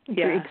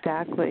 Yeah,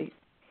 exactly.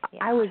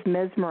 Yeah. I was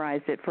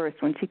mesmerized at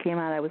first when she came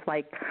out. I was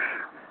like,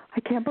 I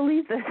can't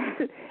believe this.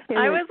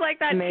 I was like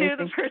that amazing.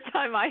 too the first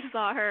time I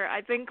saw her.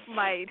 I think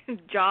my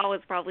jaw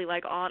was probably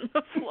on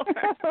the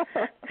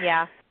floor.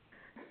 Yeah.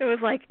 It was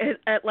like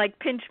it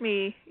pinch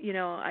me,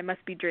 I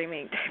must be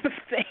dreaming type of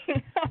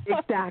thing.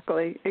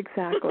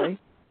 Exactly.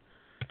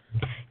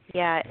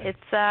 Yeah,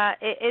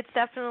 it's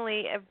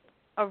definitely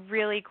a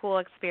really cool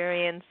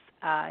experience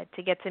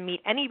to get to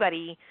meet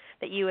anybody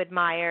that you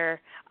admire,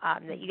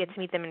 that you get to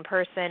meet them in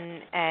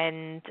person,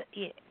 and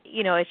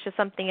it's just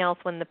something else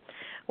when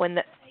when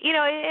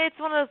it's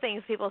one of those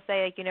things people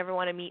say, like, you never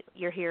want to meet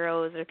your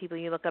heroes or people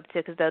you look up to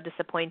because they'll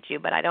disappoint you,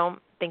 but I don't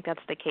think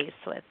that's the case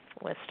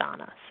with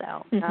Stana.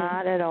 So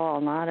not at all.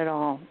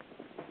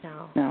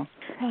 No.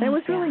 And it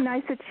was really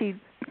nice that she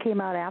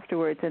came out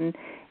afterwards and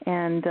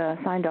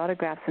signed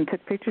autographs and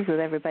took pictures with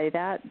everybody.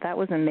 That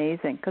was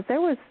amazing because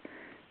there was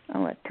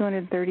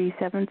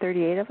 237,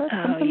 38 of us,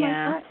 something like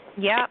that.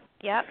 Yep.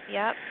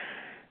 Yep.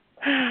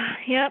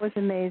 It was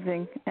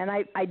amazing. And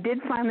I did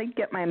finally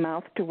get my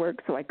mouth to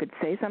work so I could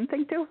say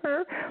something to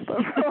her. But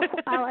for a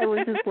while I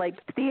was just like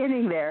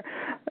standing there.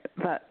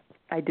 But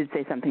I did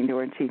say something to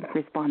her and she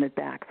responded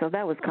back. So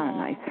that was kind of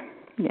nice.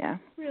 Yeah.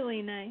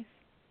 Really nice.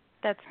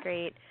 That's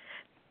great.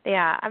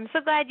 Yeah, I'm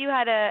so glad you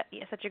had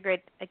such a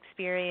great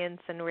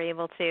experience and were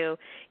able to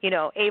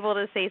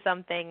say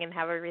something and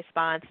have a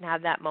response and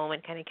have that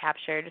moment kind of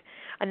captured,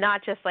 and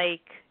not just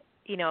like,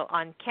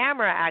 on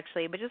camera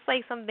actually, but just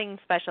like something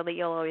special that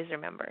you'll always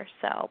remember.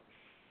 So.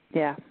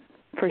 Yeah,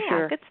 for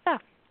sure. Good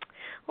stuff.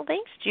 Well,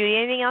 thanks, Judy.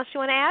 Anything else you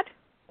want to add?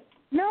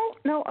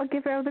 No, I'll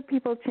give other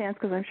people a chance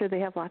because I'm sure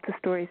they have lots of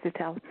stories to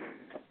tell.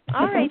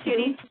 All right,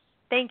 Judy.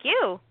 Thank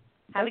you.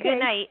 Have a good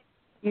night.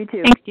 You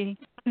too. Thanks, Judy.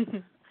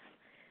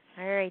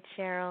 All right,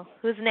 Cheryl.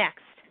 Who's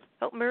next?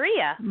 Oh,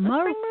 Maria.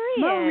 Let's bring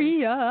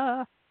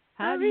Maria.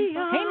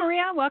 Maria. Hey,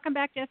 Maria. Welcome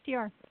back to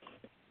STR.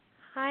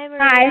 Hi, Maria.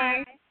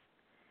 Hi.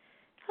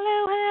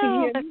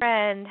 Hello, my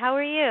friend. How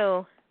are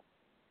you?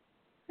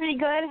 Pretty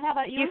good. How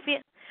about you?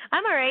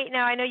 I'm all right.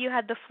 Now, I know you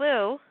had the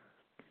flu.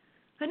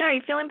 I know. Are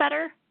you feeling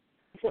better?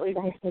 Really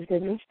nice, for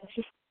goodness.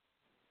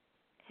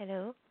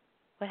 Hello?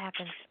 What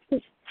happened?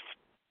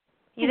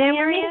 You there,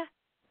 Maria?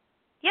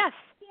 Yes.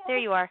 There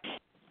you are.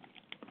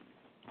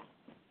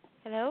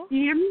 Hello?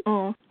 You hear me?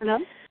 Oh. Hello?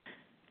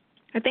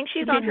 I think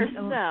she's on her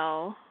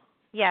cell.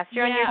 Yes,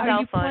 you're on your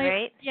cell phone,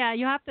 right? Yeah,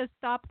 you have to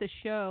stop the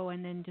show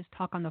and then just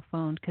talk on the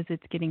phone because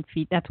it's getting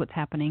feed. That's what's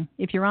happening.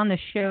 If you're on the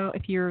show,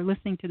 if you're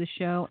listening to the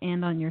show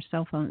and on your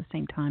cell phone at the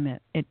same time,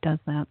 it does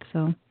that.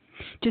 So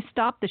just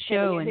stop the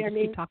show and just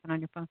keep talking on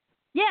your phone.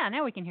 Yeah,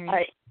 now we can hear you. All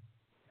right.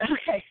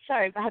 Okay,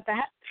 sorry about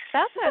that.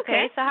 That's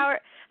okay. So how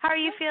are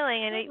you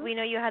feeling? And we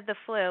know you had the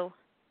flu.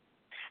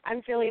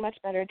 I'm feeling much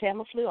better.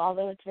 Tamiflu,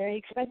 although it's very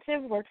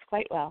expensive, works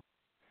quite well.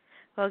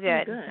 Well,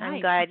 good. Oh, good.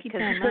 I'm glad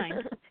because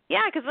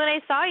when I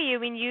saw you, I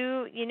mean,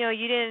 you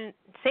didn't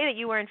say that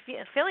you weren't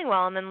feeling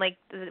well, and then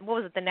what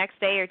was it? The next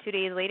day or 2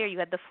 days later, you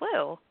had the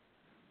flu.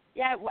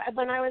 Yeah,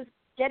 when I was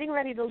getting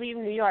ready to leave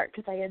New York,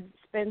 because I had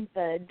spent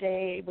the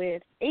day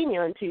with Amy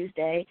on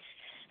Tuesday,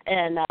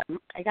 and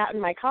I got in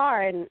my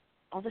car, and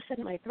all of a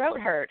sudden my throat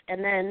hurt,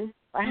 and then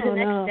the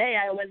next day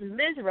I was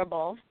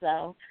miserable.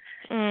 So,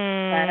 but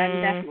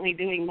I'm definitely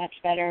doing much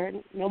better.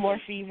 No more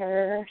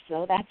fever,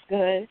 so that's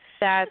good.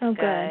 That's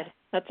good.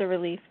 That's a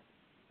relief.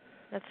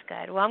 That's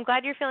good. Well, I'm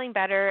glad you're feeling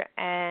better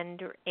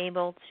and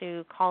able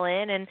to call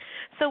in. And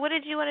so what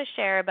did you want to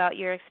share about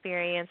your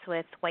experience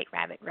with White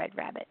Rabbit, Red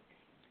Rabbit?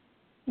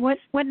 What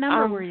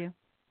number were you?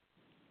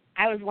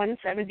 I was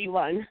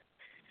 171.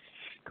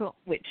 Cool.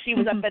 Which she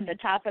was up at the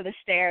top of the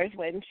stairs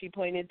when she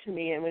pointed to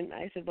me, and when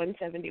I said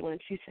 171,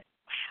 she said,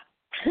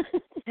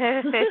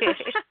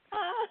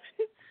 "Wow."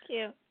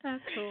 Cute.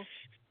 That's cool.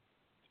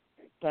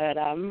 But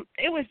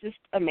it was just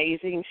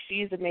amazing.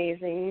 She's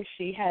amazing.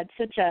 She had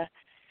such a,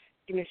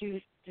 she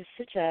was just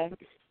such a,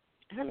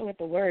 I don't know what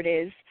the word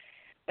is,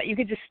 but you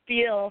could just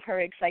feel her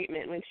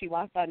excitement when she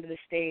walked onto the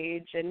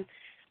stage, and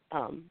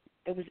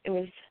it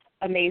was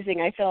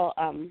amazing. I feel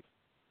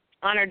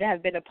honored to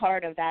have been a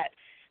part of that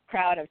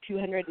crowd of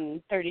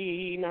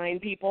 239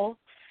 people.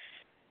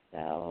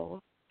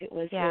 So it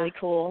was really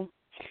cool.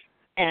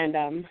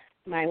 And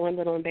my one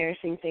little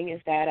embarrassing thing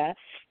is that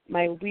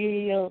my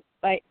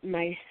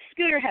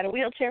scooter had a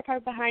wheelchair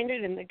part behind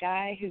it, and the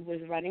guy who was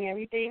running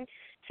everything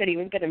said he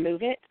was going to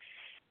move it.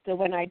 So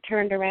when I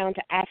turned around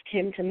to ask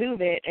him to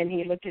move it, and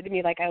he looked at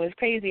me like I was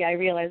crazy, I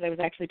realized I was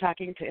actually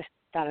talking to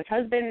Donna's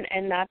husband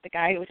and not the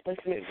guy who was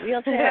supposed to move the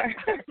wheelchair.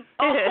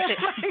 Oh,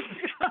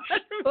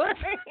 my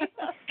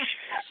God.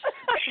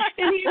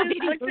 And he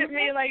just looked at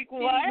me like,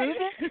 what?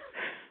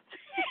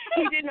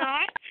 He did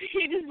not.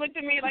 He just looked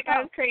at me like I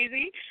was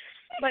crazy.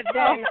 But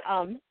then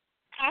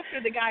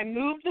after the guy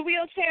moved the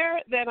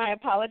wheelchair, then I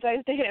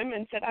apologized to him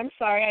and said, I'm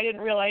sorry, I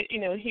didn't realize,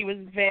 he was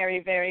very,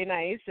 very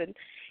nice. And,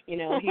 he,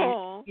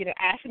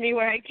 asked me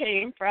where I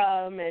came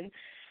from, and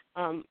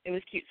it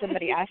was cute.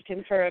 Somebody asked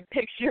him for a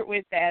picture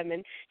with them,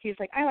 and he's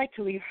like, I like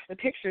to leave the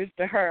pictures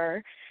to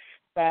her.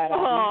 But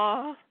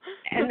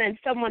and then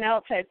someone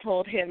else had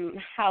told him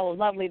how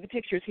lovely the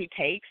pictures he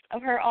takes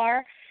of her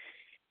are,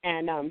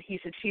 and he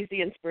said she's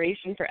the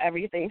inspiration for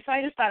everything. So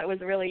I just thought it was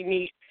really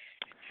neat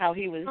how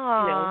he was,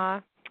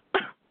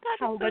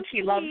 how much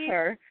he loves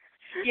her.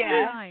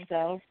 Yeah, nice.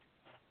 So.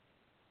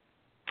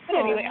 But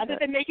anyway, other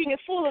than making a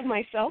fool of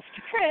myself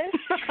to Chris.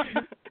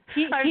 I'm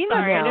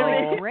sorry.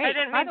 I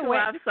didn't mean to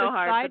laugh so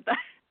hard.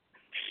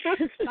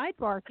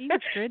 Sidebar, he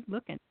was good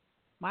looking.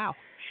 Wow.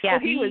 Yeah,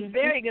 well, he was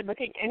very good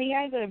looking, and he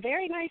has a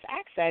very nice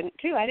accent,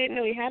 too. I didn't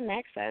know he had an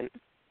accent.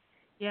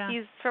 Yeah.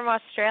 He's from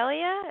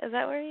Australia? Is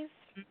that where he's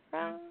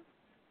from?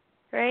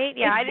 Right?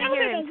 Yeah, I didn't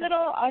hear him. It sounded a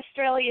little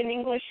Australian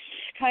English,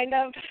 kind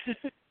of.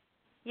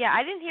 Yeah,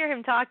 I didn't hear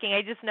him talking.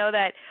 I just know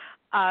that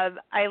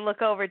I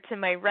look over to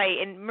my right,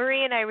 and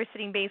Maria and I were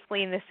sitting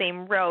basically in the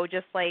same row,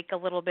 just like a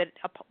little bit.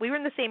 We were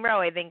in the same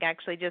row, I think,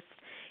 actually, just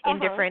in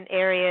different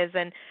areas.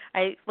 And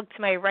I looked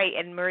to my right,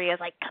 and Maria's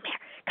like, "Come here,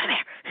 come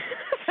here."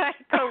 So I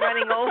go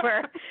running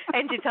over,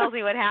 and she tells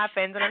me what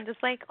happens, and I'm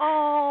just like,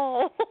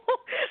 "Oh."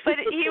 But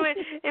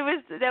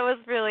that was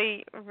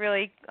really,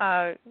 really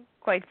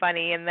quite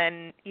funny. And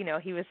then, you know,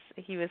 he was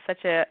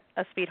such a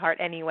sweetheart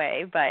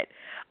anyway, but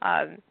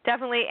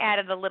definitely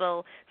added a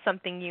little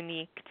something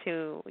unique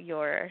to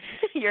your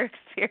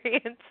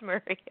experience,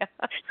 Maria.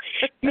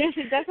 Yes,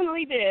 it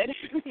definitely did.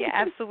 Yeah,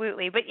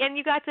 absolutely. But and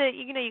you got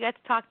to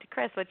talk to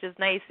Chris, which is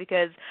nice,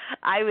 because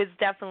I was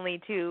definitely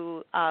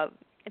too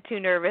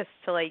nervous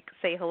to like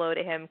say hello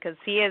to him, because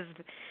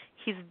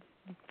he's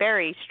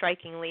very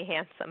strikingly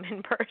handsome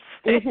in person.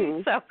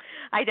 Mm-hmm. So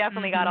I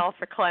definitely got all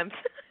for Clemson.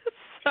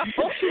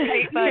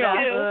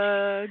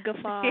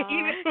 Guffaw.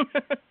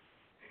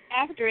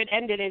 After it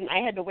ended and I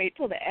had to wait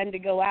till the end to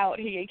go out,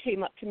 he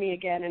came up to me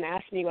again and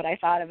asked me what I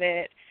thought of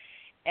it.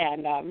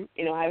 And,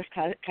 you know, I was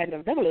kind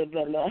of blah, blah,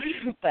 blah, blah,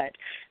 but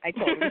I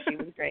told him she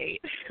was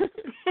great.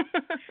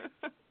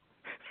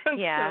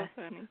 Yeah.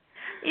 So funny.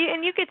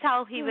 And you could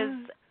tell he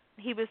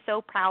was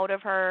so proud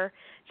of her,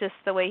 just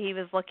the way he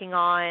was looking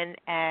on.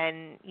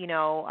 And, you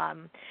know,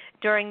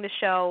 during the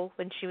show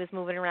when she was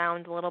moving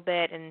around a little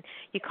bit, and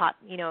you caught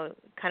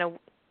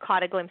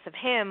a glimpse of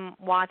him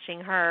watching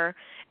her,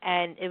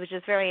 and it was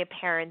just very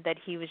apparent that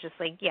he was just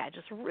like, yeah,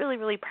 just really,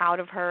 really proud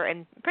of her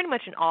and pretty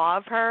much in awe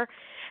of her.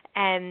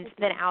 And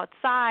then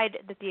outside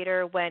the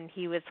theater, when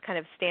he was kind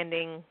of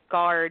standing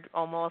guard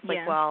almost,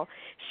 like, while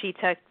she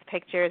took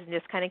pictures and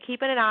just kind of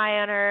keeping an eye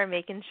on her,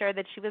 making sure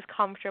that she was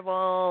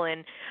comfortable,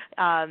 and,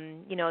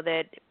 you know,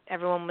 that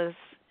everyone was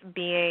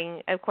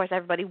being, of course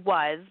everybody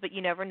was, but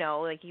you never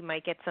know, like you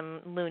might get some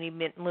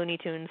Looney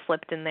Tunes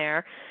slipped in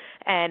there.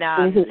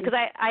 And because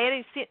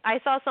I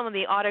saw some of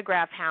the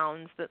autograph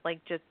hounds that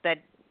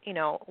you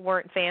know,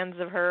 weren't fans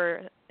of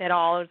her at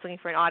all, was looking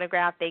for an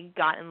autograph. They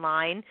got in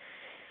line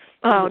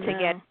and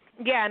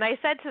I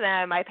said to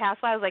them, I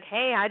passed by, I was like,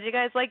 "Hey, how'd you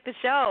guys like the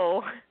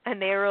show?" And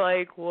they were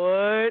like,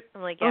 "What?"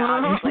 I'm like, "Yeah,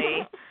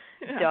 obviously."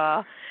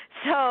 Duh.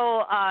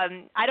 So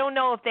I don't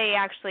know if they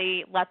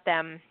actually let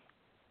them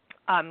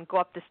go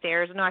up the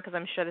stairs or not, because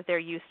I'm sure that they're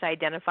used to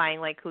identifying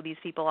like who these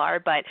people are.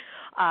 But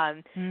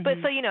but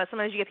so, you know,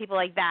 sometimes you get people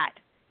like that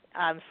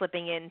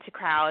slipping into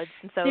crowds,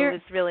 and so it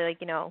was really like,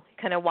 you know,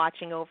 kind of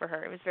watching over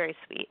her. It was very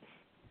sweet.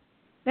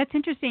 That's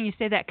interesting you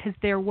say that, because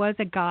there was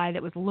a guy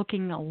that was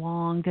looking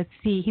along to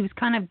see. He was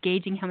kind of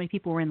gauging how many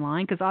people were in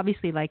line, because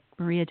obviously, like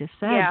Maria just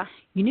said,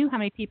 you knew how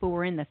many people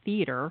were in the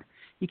theater.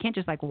 You can't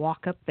just like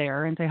walk up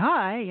there and say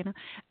hi, you know.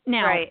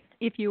 Now,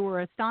 if you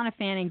were a Stana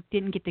fan and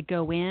didn't get to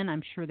go in,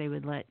 I'm sure they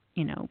would let,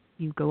 you know,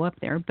 you go up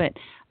there. But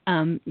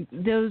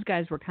those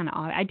guys were kind of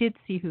odd. I did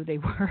see who they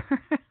were,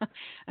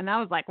 and I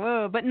was like,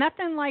 whoa. But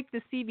nothing like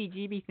the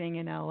CBGB thing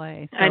in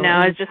L.A. So I know.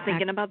 I was just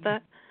thinking about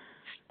that.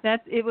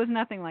 It was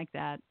nothing like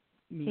that.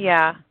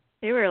 Yeah.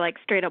 They were like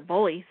straight up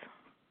bullies.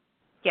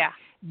 Yeah.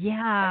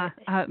 Yeah.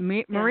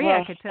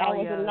 Maria could tell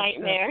you. That was a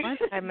nightmare.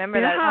 I remember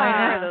that. I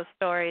remember those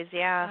stories.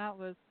 Yeah. That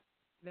was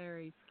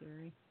very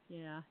scary.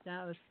 Yeah,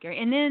 that was scary.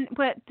 And then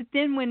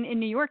when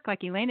in New York,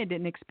 like Elena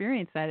didn't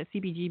experience that at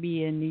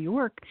CBGB in New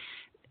York,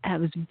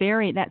 it was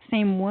that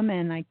same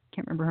woman, I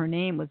can't remember her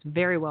name, was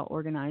very well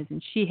organized,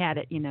 and she had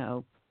it, you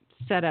know,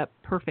 set up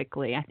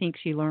perfectly. I think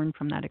she learned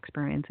from that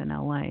experience in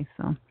LA.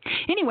 So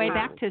anyway,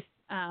 back to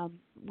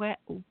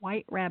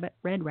White Rabbit,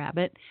 Red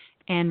Rabbit,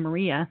 and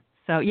Maria.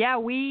 So yeah,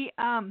 we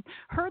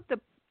heard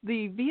the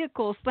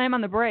vehicle slam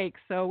on the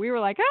brakes, so we were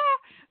like, ah!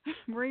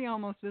 Maria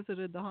almost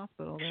visited the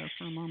hospital there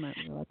for a moment.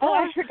 We were like,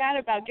 I forgot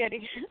I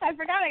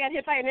got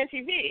hit by an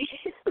SUV.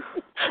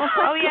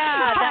 Oh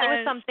yeah, that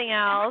was something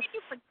else.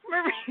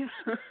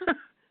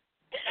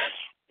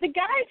 The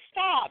guy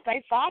stopped.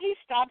 I thought he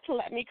stopped to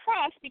let me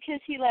cross because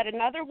he let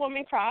another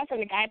woman cross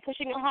and a guy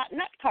pushing a hot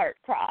nut cart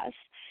cross.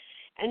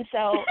 And so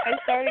I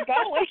started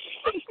going.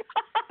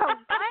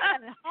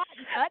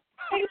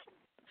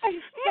 I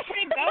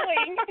started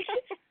going.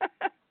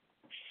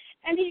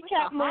 And he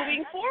kept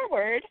moving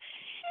forward.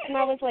 And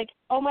I was like,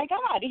 oh, my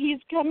God, he's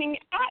coming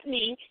at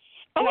me.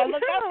 And I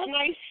look up and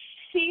I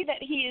see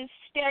that he is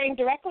staring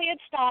directly at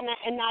Stana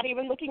and not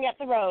even looking at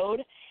the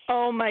road.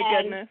 Oh, my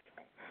goodness.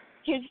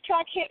 His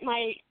truck hit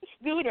my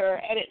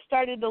scooter, and it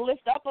started to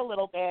lift up a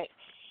little bit.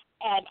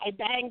 And I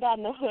banged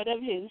on the hood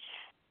of his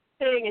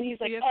thing, and he's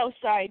like, oh,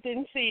 sorry,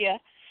 didn't see you.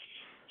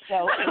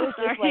 So it was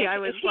just like,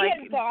 if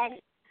he had gone,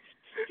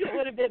 it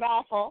would have been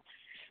awful.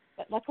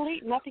 But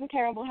luckily, nothing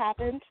terrible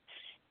happened.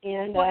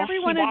 And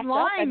everyone in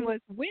line was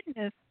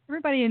witness.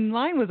 Everybody in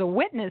line was a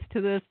witness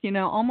to this, you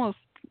know, almost,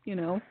 you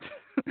know,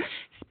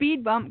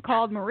 speed bump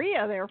called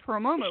Maria there for a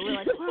moment. We're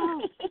like, wow.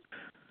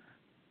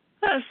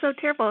 That was so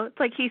terrible. It's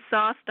like he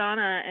saw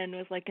Stana and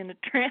was like in a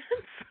trance.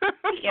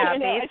 Yeah, I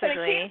said, I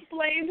basically. can't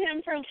blame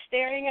him for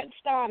staring at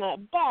Stana,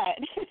 but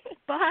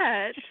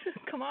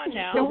come on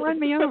now. Don't run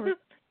me over.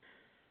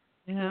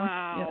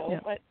 Wow. Yeah.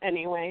 But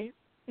anyway.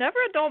 Never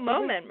a dull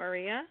moment,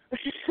 Maria.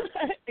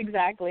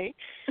 Exactly.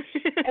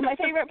 And my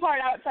favorite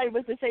part outside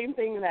was the same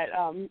thing that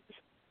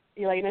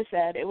Elena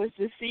said. It was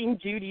just seeing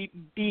Judy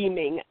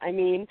beaming. I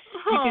mean,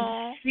 you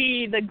could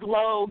see the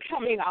glow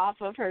coming off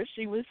of her.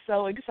 She was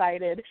so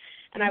excited.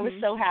 And I was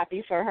so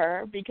happy for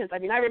her because, I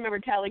mean, I remember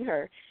telling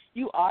her,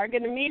 you are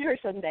going to meet her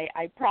someday,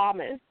 I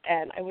promise.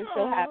 And I was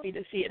so happy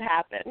to see it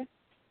happen.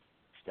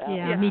 So,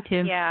 yeah, me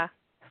too. Yeah.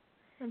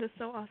 That is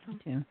so awesome.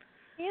 Me too.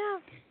 Yeah.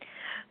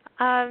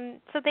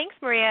 So thanks,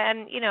 Maria.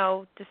 And, you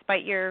know,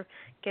 despite your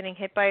getting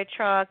hit by a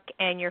truck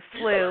and your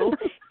flu,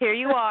 here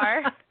you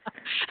are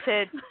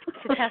to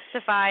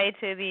testify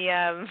to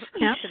the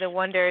to the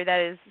wonder that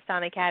is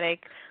Stana Katic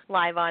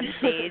live on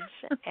stage.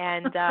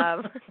 And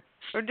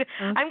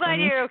I'm glad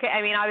you're okay.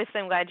 I mean, obviously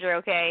I'm glad you're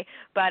okay.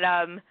 But,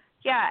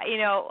 yeah, you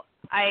know,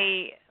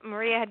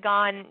 Maria had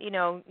gone, you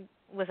know,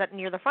 was up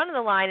near the front of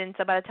the line, and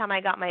so by the time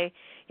I got my,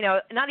 you know,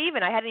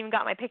 I hadn't even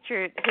got my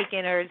picture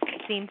taken or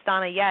seen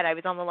Stana yet. I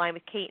was on the line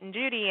with Kate and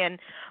Judy, and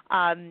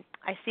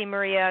I see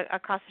Maria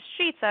across the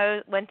street, so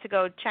I went to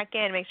go check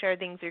in, make sure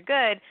things are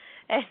good,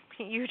 and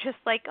you were just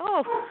like,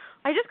 oh,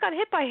 I just got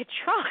hit by a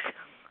truck.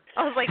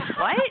 I was like,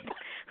 what?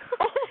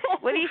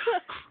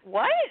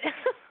 What?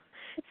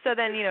 So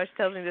then, you know, she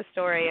tells me the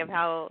story of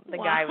how the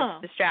guy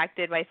was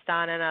distracted by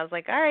Stana, and I was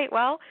like, all right,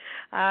 well,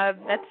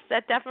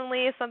 that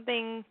definitely is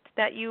something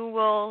that you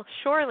will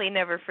surely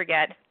never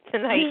forget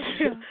tonight.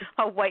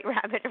 A white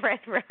rabbit, red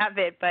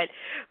rabbit, but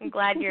I'm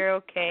glad you're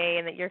okay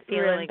and that you're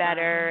feeling really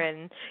better,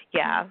 and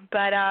yeah.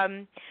 But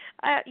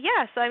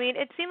yeah, so I mean,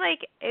 it seemed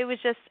like it was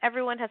just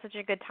everyone had such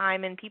a good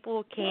time, and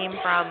people came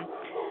from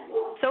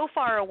so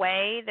far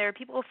away. There are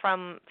people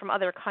from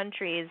other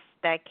countries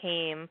that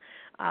came,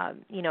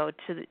 you know,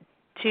 to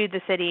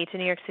the city, to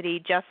New York City,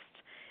 just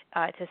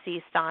to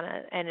see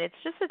Stana, and it's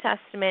just a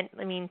testament,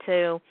 I mean,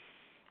 to,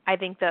 I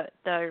think,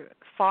 the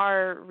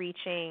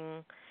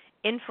far-reaching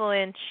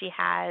influence she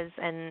has,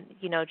 and,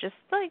 you know, just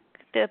like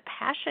the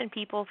passion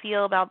people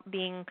feel about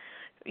being,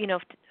 you know,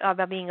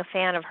 about being a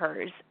fan of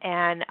hers.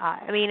 And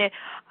I mean,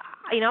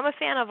 you know, I'm a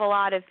fan of a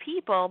lot of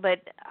people, but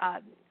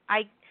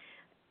I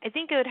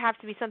think it would have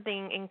to be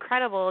something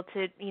incredible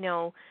to, you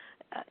know,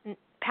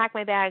 pack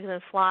my bags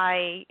and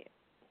fly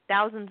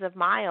thousands of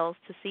miles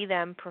to see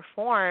them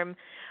perform,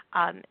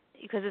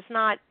 because it's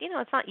not, you know,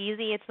 it's not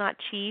easy, it's not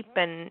cheap,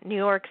 and New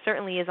York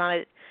certainly is not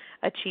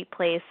a cheap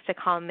place to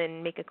come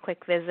and make a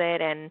quick visit,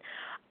 and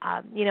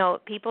you know,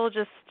 people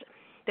just,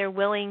 they're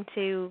willing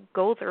to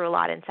go through a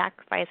lot and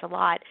sacrifice a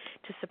lot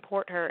to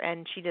support her,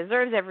 and she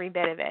deserves every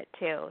bit of it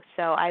too.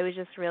 So I was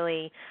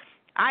really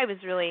not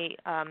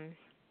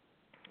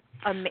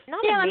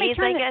amazed,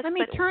 I guess. Let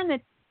me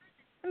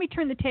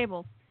turn the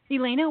table.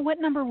 Elena, what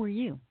number were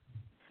you?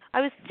 I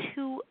was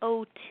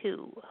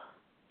 202.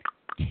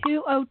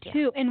 202.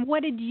 Yeah. And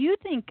what did you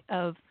think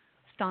of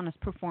Stana's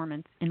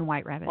performance in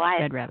White Rabbit,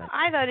 Red Rabbit?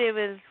 I thought it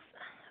was,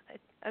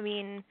 I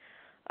mean,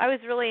 I was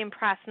really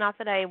impressed. Not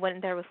that I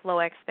went there with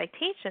low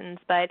expectations,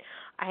 but,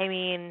 I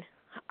mean,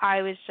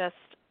 I was just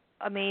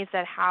amazed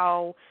at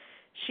how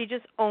she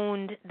just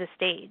owned the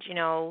stage. You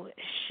know,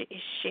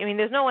 she I mean,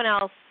 there's no one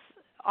else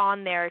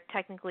on there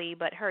technically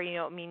but her. You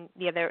know, I mean,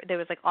 yeah, there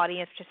was like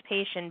audience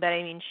participation, but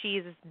I mean,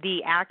 she's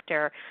the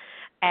actor.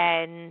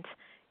 And,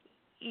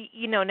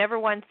 you know, never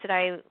once did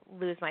I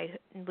lose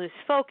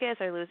focus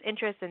or lose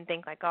interest and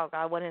think like, oh,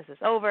 God, when is this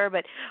over?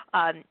 But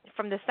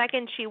from the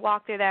second she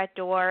walked through that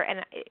door,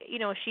 and, you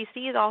know, she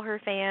sees all her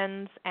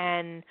fans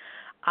and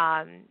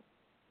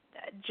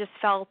just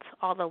felt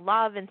all the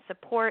love and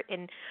support.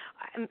 And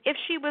if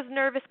she was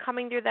nervous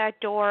coming through that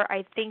door,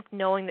 I think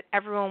knowing that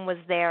everyone was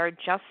there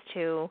just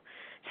to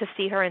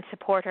see her and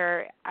support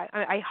her,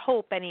 I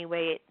hope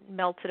anyway it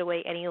melted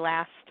away any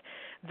last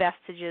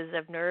vestiges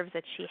of nerves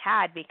that she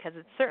had, because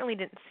it certainly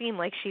didn't seem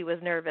like she was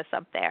nervous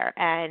up there.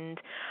 And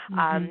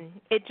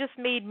it just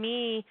made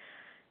me,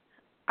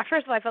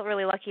 first of all, I felt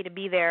really lucky to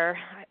be there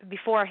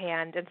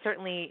beforehand, and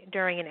certainly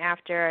during and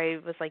after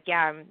I was like,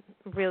 yeah, I'm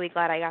really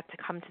glad I got to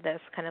come to this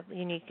kind of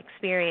unique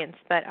experience.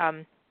 But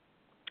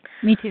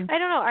me too. I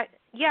don't know.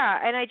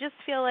 And I just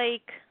feel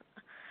like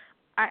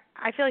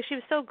I feel like she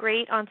was so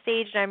great on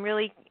stage, and I'm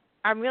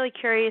really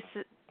curious.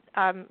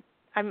 I'm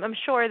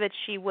sure that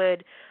she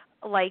would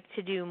like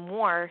to do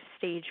more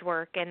stage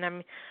work, and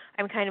I'm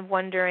kind of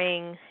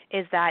wondering,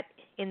 is that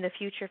in the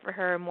future for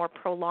her a more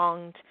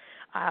prolonged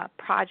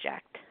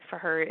project for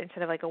her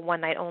instead of like a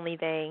one night only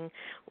thing?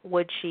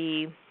 Would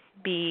she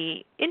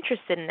be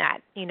interested in that,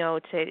 you know,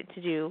 to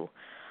do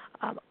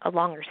a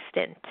longer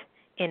stint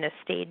in a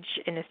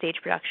stage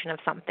production of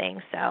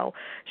something? So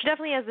she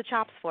definitely has the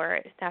chops for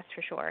it, that's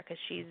for sure, because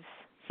she's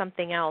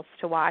something else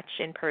to watch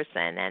in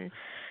person. And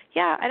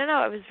yeah, I don't know,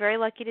 I was very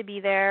lucky to be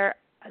there.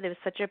 There was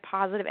such a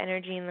positive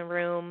energy in the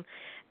room,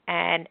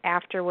 and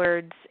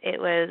afterwards it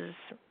was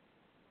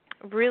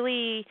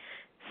really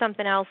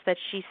something else that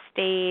she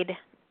stayed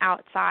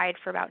outside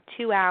for about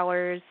 2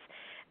 hours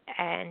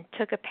and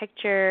took a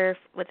picture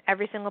with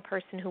every single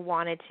person who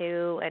wanted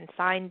to and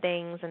signed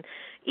things. And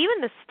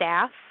even the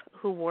staff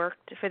who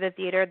worked for the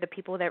theater, the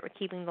people that were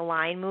keeping the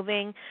line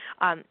moving,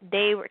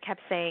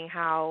 kept saying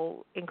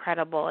how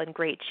incredible and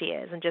great she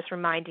is, and just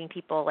reminding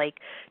people, like,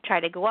 try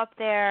to go up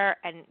there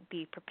and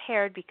be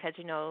prepared because,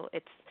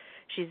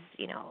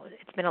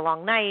 it's been a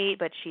long night,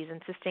 but she's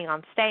insisting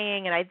on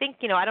staying. And I think,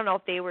 I don't know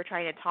if they were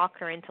trying to talk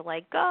her into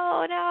like,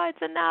 oh, no,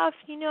 it's enough,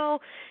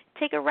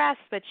 take a rest.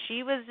 But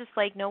she was just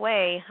like, no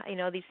way.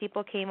 These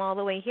people came all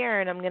the way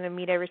here, and I'm going to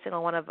meet every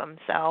single one of them.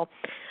 So,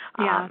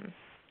 yeah.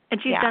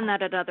 And she's done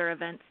that at other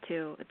events,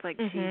 too. It's like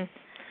she's,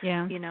 they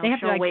have she'll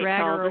to, like, wait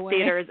drag till her the away.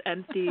 theater is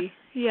empty.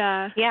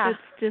 Yeah. Yeah. It's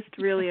just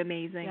really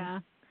amazing. Yeah.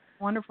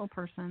 Wonderful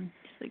person.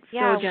 She's like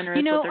so generous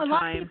with her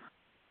time.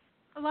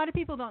 A lot of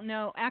people don't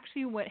know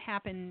actually what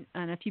happened,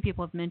 and a few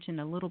people have mentioned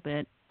a little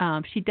bit.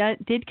 She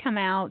did come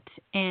out,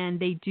 and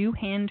they do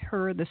hand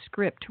her the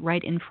script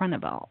right in front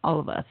of all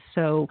of us.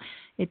 So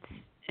it's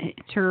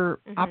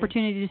her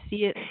opportunity to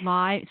see it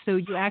live. So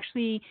you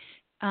actually,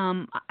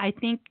 I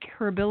think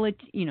her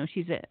ability,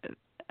 she's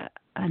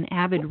an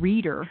avid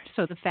reader.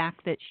 So the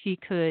fact that she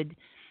could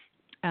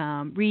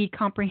read,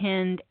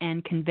 comprehend,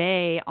 and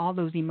convey all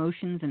those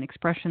emotions and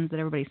expressions that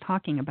everybody's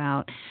talking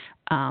about,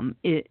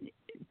 it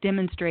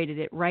demonstrated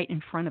it right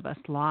in front of us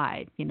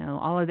live.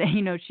 All of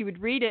that, she would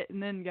read it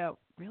and then go,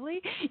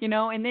 really?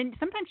 And then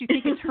sometimes you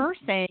think it's her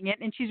saying it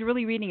and she's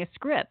really reading a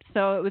script.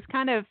 So it was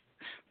kind of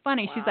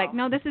funny. Wow. She's like,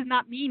 no, this is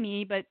not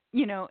me, but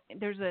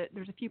there's a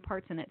few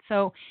parts in it.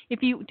 So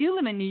if you do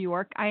live in New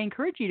York, I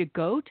encourage you to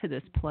go to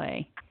this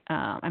play.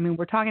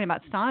 We're talking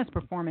about Stana's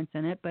performance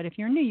in it, but if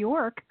you're in New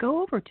York,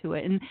 go over to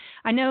it. And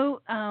I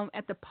know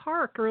at the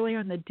park earlier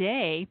in the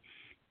day,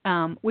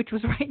 which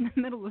was right in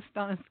the middle of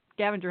Stana's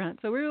scavenger hunt,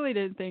 so we really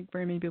didn't think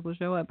very many people would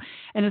show up.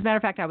 And as a matter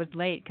of fact, I was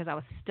late because I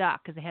was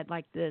stuck because they had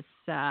like this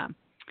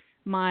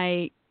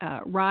my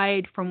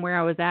ride from where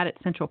I was at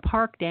Central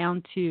Park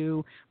down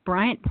to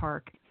Bryant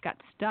Park got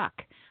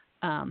stuck.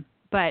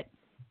 But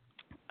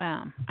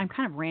I'm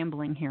kind of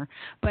rambling here.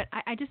 But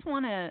I just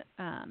want to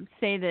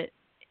say that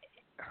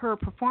her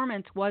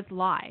performance was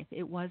live.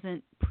 It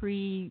wasn't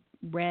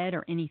pre-read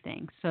or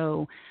anything.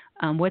 So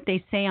what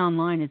they say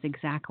online is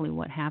exactly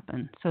what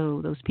happened.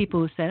 So those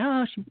people who said,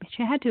 oh,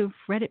 she had to have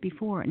read it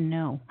before,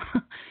 no.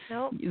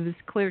 Nope. It was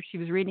clear she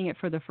was reading it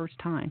for the first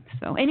time.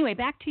 So anyway,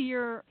 back to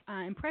your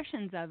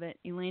impressions of it,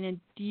 Elena.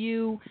 Do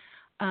you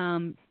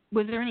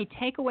was there any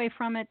takeaway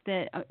from it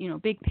that,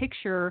 big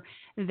picture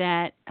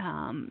that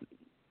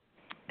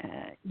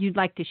you'd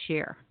like to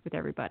share with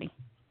everybody?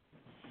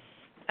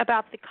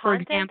 About the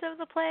content of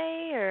the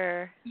play,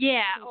 or?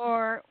 Yeah,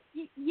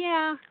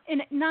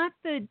 and not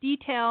the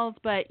details,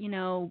 but,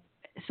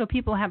 so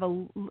people have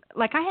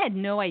I had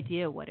no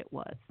idea what it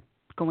was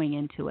going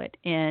into it.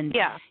 And,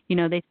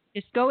 they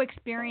just go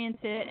experience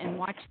it and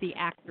watch the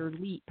actor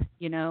leap,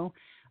 because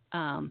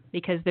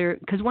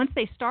once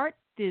they start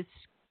the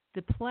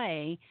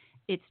play,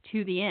 it's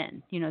to the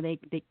end. They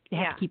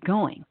have to keep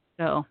going.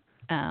 So,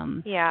 I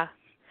don't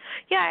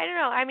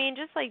know.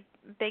 Just like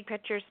big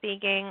picture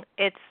speaking,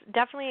 it's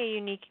definitely a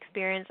unique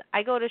experience.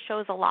 I go to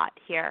shows a lot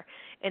here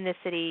in the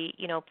city,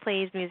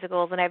 plays,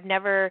 musicals, and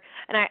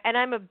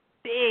I'm a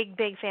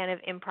big fan of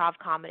improv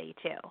comedy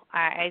too.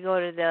 I go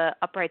to the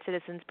Upright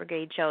Citizens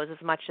Brigade shows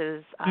as much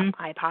as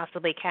I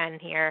possibly can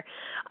here.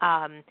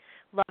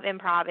 Love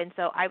improv, and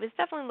so I was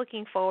definitely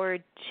looking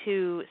forward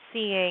to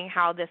seeing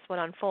how this would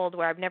unfold,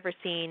 where I've never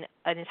seen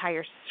an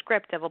entire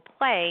script of a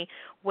play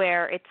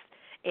where it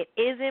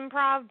is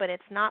improv, but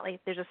it's not like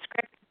there's a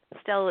script.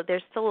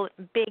 There's still a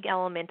big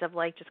element of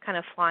like just kind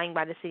of flying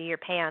by the seat of your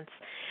pants,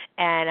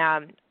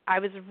 and I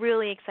was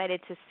really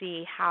excited to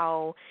see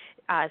how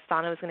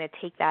Stana was going to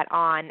take that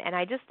on, and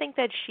I just think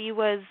that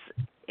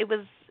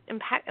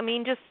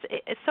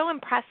it's so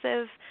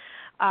impressive.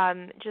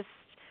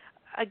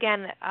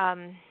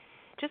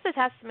 Just a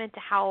testament to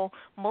how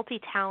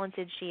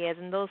multi-talented she is,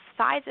 and those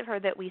sides of her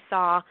that we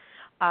saw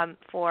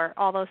for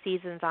all those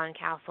seasons on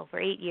Castle, for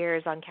 8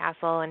 years on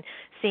Castle, and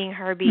seeing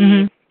her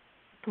be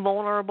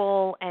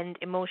vulnerable and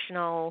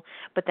emotional,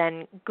 but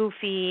then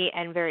goofy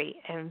and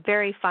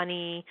very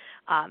funny,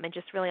 and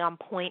just really on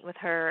point with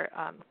her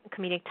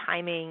comedic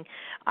timing.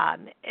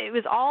 It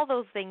was all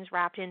those things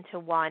wrapped into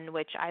one,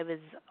 which I was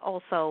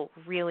also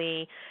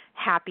really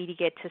happy to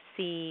get to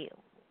see,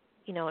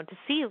 to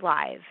see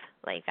live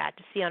like that,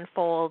 to see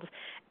unfold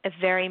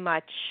very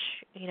much,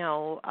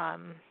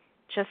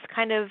 just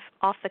kind of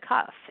off the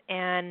cuff.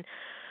 And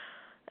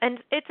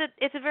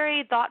it's a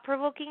very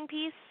thought-provoking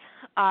piece.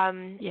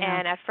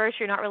 And at first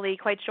you're not really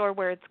quite sure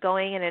where it's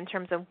going and in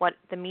terms of what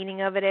the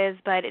meaning of it is,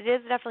 but it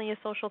is definitely a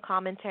social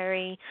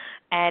commentary,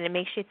 and it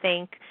makes you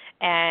think.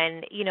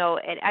 And,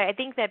 I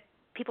think that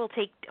people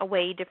take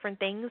away different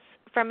things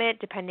from it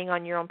depending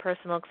on your own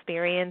personal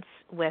experience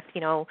with,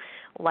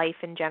 life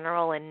in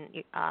general and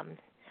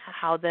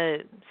how the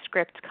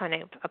script kind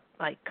of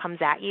comes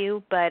at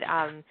you. But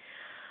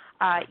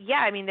yeah,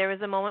 I mean, there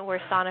was a moment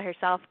where Stana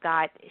herself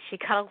got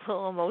a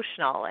little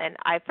emotional, and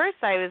at first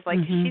I was like,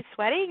 is she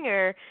sweating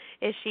or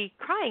is she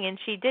crying? And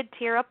she did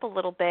tear up a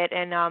little bit,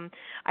 and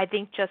I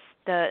think just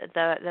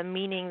the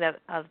meaning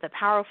of the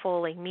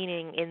powerful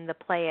meaning in the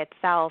play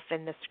itself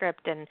and the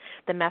script and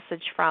the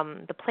message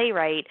from the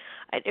playwright,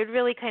 it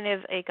really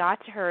it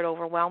got to her, it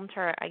overwhelmed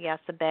her, I guess,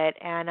 a bit,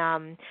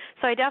 and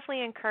so I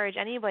definitely encourage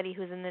anybody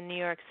who's in the New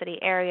York City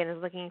area and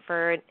is looking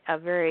for a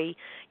very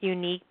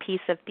unique piece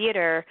of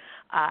theater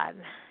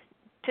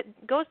to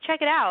go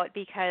check it out,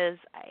 because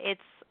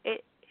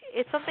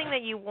it's something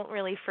that you won't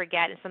really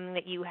forget. It's something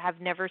that you have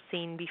never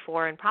seen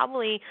before and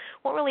probably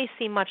won't really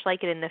see much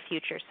like it in the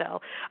future. So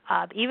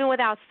even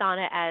without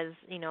Stana as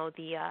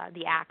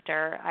the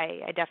actor,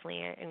 I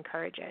definitely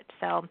encourage it.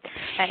 So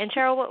and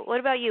Cheryl, what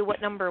about you?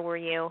 What number were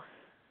you?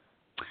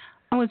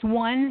 I was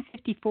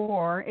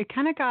 154. It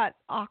kind of got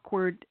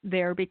awkward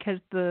there because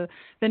the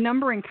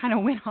numbering kind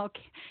of went all,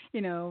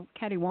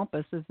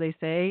 cattywampus, as they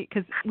say,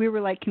 because we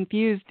were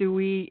confused.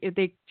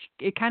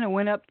 It kind of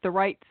went up the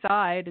right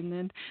side, and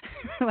then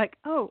like,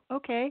 oh,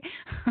 okay.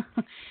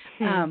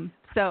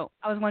 So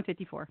I was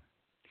 154.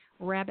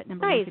 Rabbit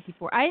number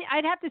 154.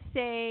 I'd have to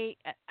say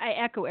I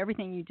echo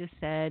everything you just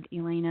said,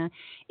 Elena.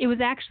 It was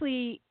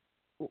actually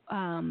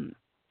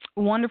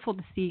wonderful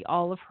to see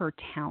all of her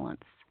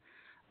talents.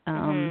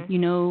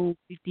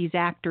 These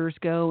actors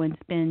go and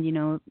spend,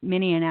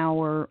 many an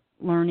hour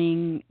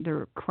learning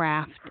their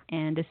craft,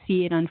 and to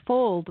see it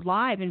unfold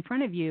live in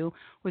front of you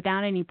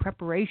without any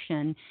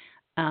preparation,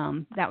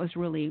 that was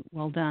really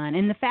well done.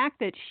 And the fact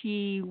that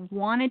she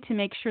wanted to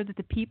make sure that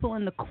the people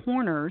in the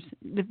corners,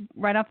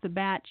 right off the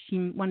bat,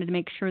 she wanted to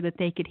make sure that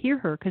they could hear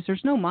her, because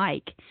there's no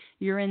mic.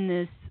 You're in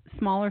this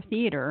smaller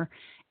theater,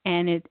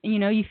 and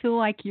you feel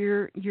like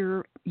you're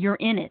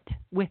in it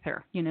with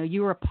her.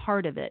 You're a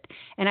part of it,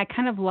 and I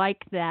kind of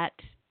like that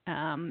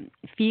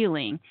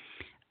feeling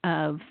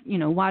of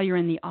while you're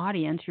in the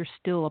audience, you're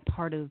still a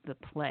part of the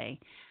play.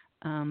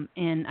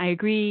 And I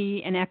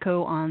agree and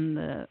echo on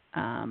the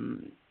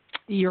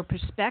your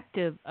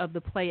perspective of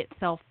the play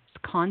itself's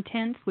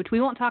contents, which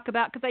we won't talk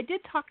about, because I did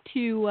talk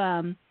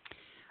to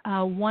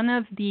one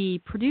of the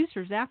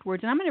producers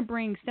afterwards, and I'm going to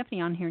bring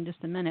Stephanie on here in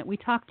just a minute. We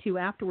talked to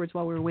afterwards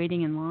while we were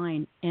waiting in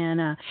line,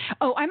 and I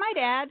might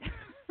add,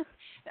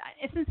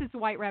 since it's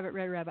White Rabbit,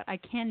 Red Rabbit, I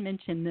can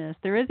mention this.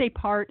 There is a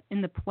part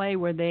in the play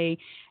where they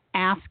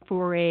ask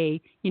for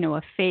a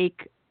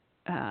fake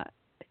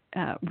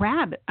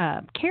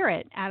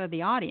carrot out of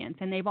the audience,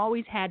 and they've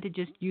always had to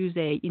just use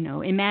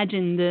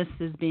imagine this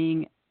as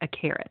being a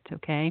carrot,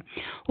 okay?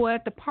 Well,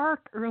 at the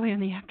park early in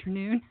the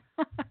afternoon,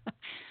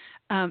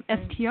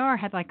 STR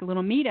had a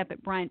little meetup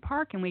at Bryant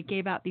Park, and we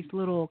gave out these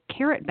little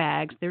carrot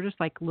bags. They're just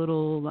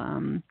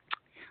little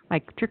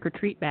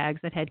trick-or-treat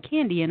bags that had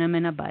candy in them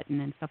and a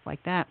button and stuff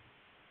like that.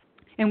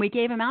 And we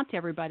gave them out to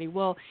everybody.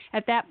 Well,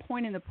 at that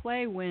point in the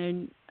play,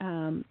 when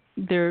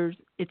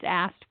it's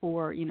asked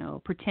for,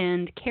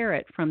 pretend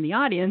carrot from the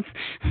audience,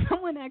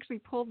 someone actually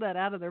pulled that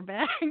out of their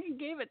bag and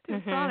gave it to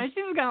Stana.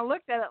 She was kind of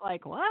looked at it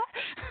like, what?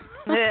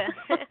 That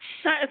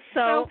is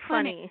so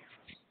funny.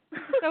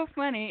 So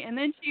funny. And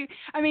then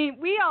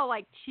we all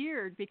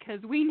cheered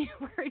because we knew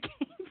where it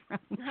came from.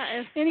 That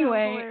is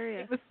anyway, so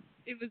hilarious.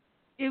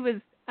 It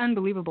was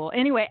unbelievable.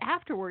 Anyway,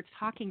 afterwards,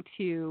 talking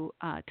to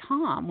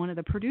Tom, one of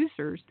the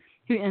producers,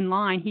 who in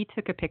line, he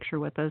took a picture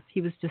with us.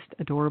 He was just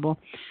adorable.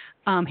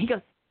 He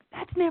goes,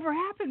 "That's never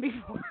happened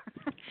before."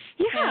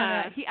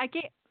 Yeah. And,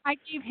 I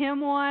gave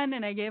him one,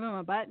 and I gave him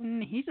a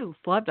button. He just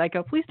loved it. I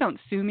go, "Please don't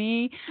sue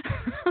me."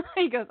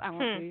 He goes, "I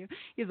won't sue you."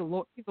 He's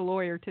a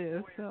lawyer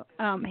too. So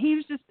he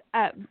was just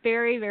a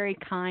very, very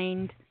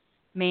kind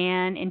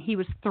man, and he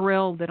was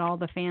thrilled that all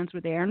the fans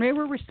were there, and they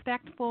were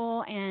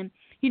respectful. And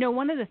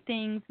one of the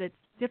things that's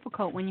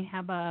difficult when you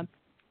have a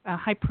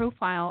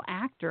high-profile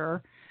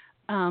actor,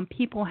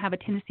 people have a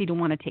tendency to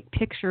want to take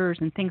pictures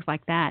and things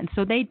like that. And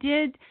so they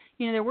did.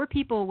 There were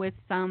people with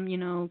some,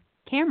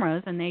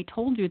 cameras, and they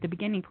told you at the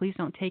beginning, please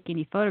don't take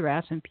any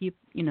photographs, and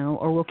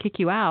or we'll kick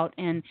you out.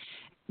 And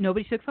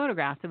nobody took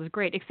photographs. It was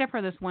great, except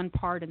for this one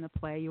part in the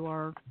play. You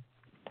are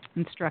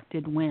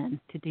instructed when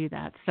to do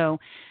that. So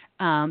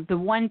the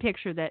one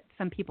picture that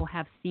some people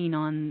have seen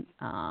on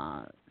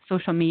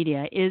social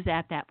media is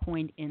at that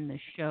point in the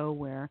show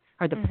or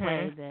the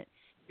play that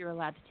you're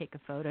allowed to take a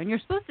photo, and you're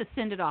supposed to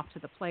send it off to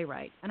the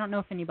playwright. I don't know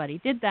if anybody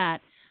did that,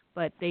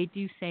 but they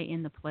do say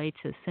in the play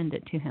to send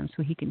it to him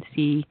so he can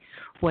see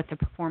what the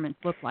performance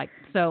looked like.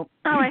 So,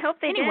 I hope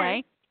they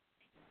anyway,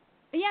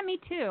 did. Yeah, me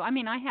too.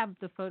 I have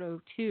the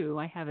photo too.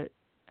 I have it,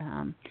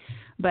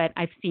 but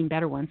I've seen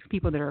better ones.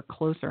 People that are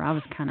closer. I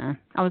was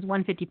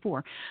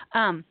 154.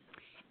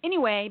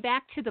 Anyway,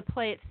 back to the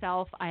play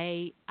itself.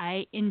 I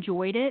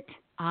enjoyed it.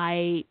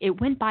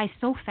 It went by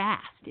so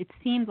fast. It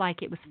seemed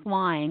like it was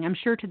flying. I'm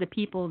sure to the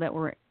people that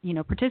were,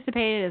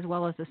 participated as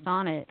well as the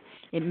Stana,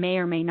 it may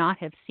or may not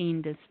have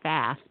seemed as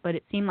fast, but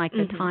it seemed like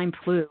the time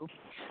flew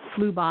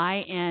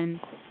by. And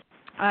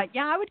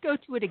I would go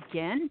to it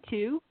again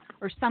too,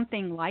 or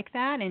something like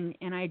that.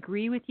 And I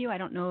agree with you. I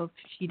don't know if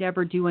she'd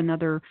ever do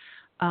another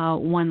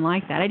one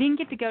like that. I didn't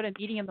get to go to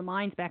Meeting of the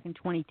Minds back in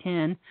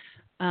 2010,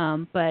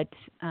 but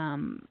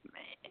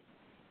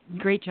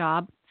great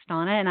job,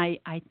 Stana, and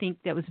I think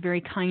that was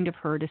very kind of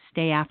her to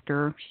stay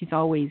after. She's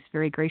always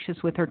very gracious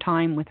with her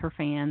time with her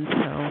fans.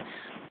 So,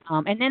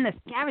 and then the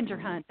scavenger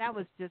hunt, that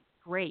was just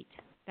great.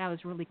 That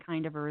was really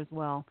kind of her as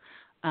well.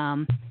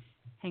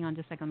 Hang on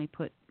just a second. Let me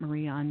put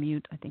Maria on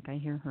mute. I think I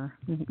hear her.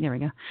 There we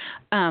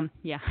go.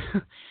 Yeah.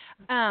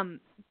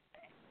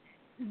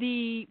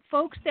 The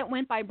folks that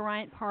went by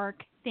Bryant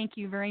Park, thank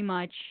you very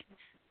much.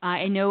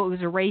 I know it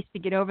was a race to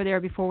get over there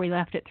before we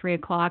left at 3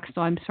 o'clock,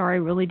 so I'm sorry I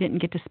really didn't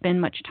get to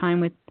spend much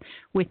time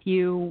with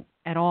you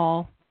at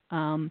all.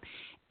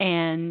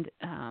 And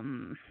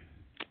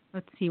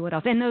let's see what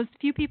else. And those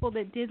few people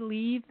that did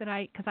leave,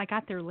 because I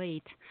got there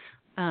late,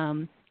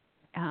 I'm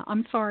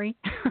sorry.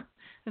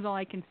 Is all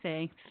I can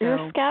say. So,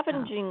 you're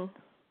scavenging.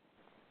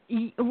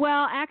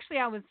 Well, actually,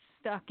 I was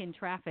stuck in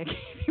traffic,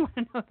 if you want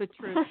to know the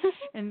truth.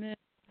 And then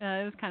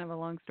it was kind of a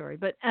long story,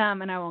 but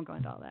and I won't go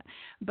into all that.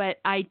 But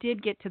I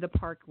did get to the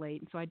park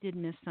late, and so I did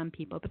miss some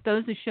people. But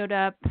those who showed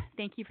up,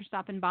 thank you for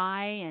stopping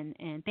by,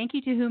 and thank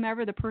you to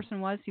whomever the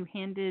person was who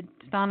handed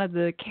Stana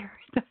the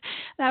carrot.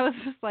 That was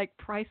just like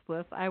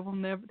priceless. I will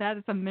never. That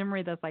is a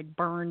memory that's like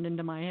burned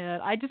into my head.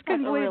 I just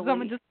couldn't believe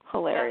someone just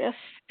hilarious.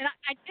 And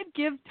I did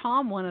give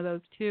Tom one of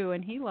those too,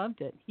 and he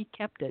loved it. He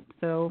kept it,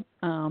 so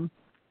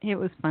it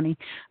was funny.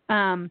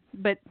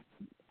 But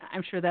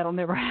I'm sure that'll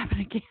never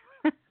happen again.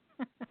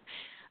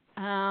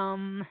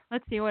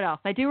 Let's see what else.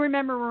 I do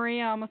remember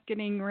Maria almost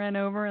getting ran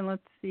over, and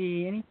let's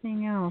see,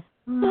 anything else?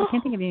 I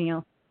can't think of anything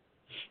else.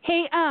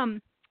 Hey,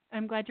 I'm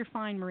glad you're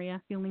fine,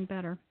 Maria, feeling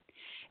better.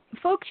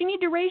 Folks, you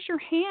need to raise your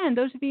hand.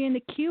 Those of you in the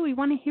queue, we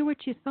want to hear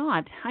what you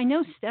thought. I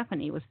know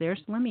Stephanie was there,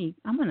 so I'm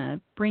going to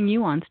bring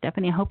you on,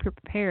 Stephanie. I hope you're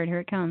prepared. Here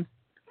it comes.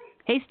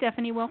 Hey,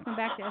 Stephanie, welcome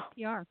back to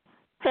STR.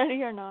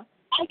 Ready or not?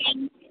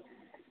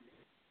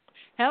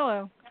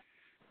 Hello.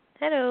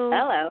 Hello.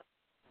 Hello.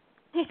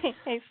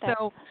 Hey, Steph.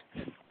 So,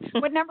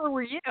 what number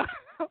were you?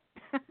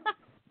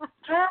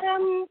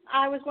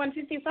 I was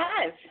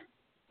 155,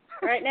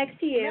 right next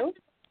to you.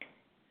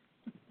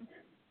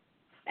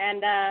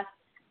 And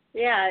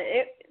yeah,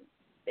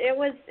 it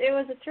was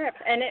a trip,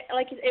 and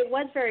it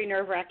was very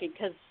nerve-wracking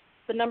because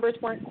the numbers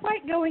weren't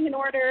quite going in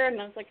order, and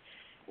I was like,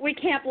 we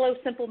can't blow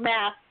simple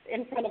math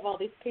in front of all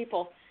these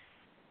people.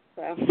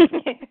 So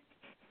it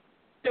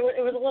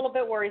was a little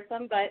bit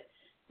worrisome, but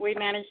we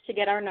managed to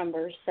get our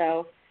numbers.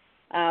 So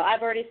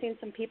I've already seen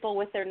some people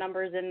with their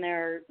numbers in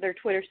their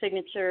Twitter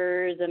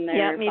signatures and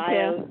their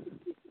bios.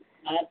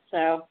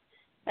 So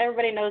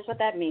everybody knows what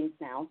that means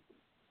now.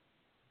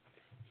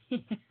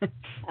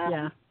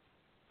 Yeah.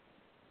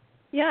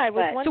 Yeah, I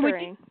was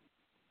wondering.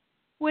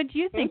 What do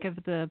you think of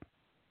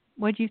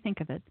what do you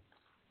think of it?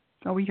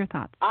 What were your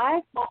thoughts?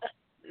 I thought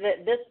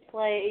that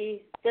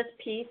this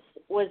piece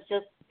was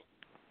just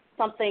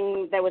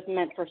something that was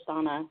meant for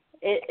Stana.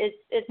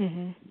 It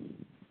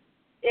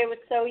was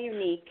so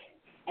unique,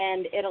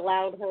 and it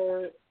allowed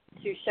her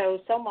to show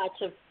so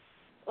much of,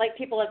 like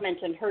people have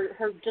mentioned, her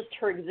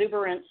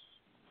exuberance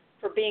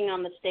for being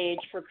on the stage,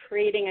 for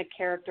creating a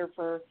character,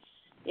 for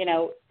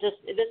this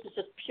is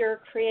just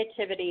pure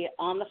creativity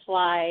on the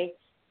fly,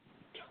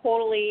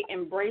 totally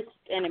embraced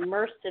and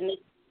immersed in this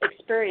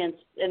experience,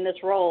 in this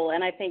role.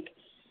 And I think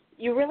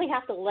you really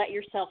have to let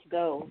yourself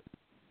go,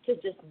 to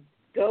just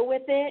go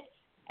with it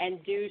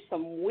and do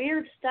some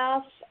weird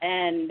stuff.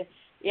 And,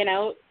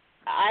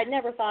 I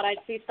never thought I'd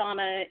see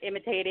Stana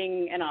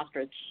imitating an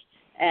ostrich,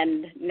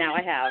 and now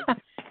I have.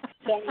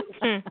 So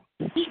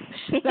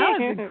that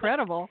was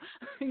incredible.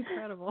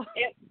 Incredible.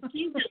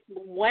 She just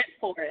went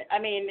for it. I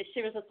mean,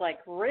 she was just like,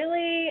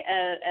 really?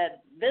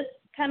 This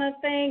kind of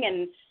thing?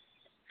 And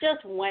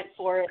just went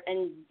for it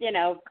and,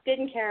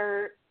 didn't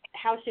care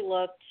how she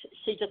looked.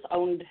 She just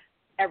owned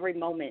every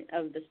moment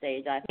of the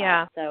stage, I thought.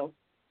 Yeah. So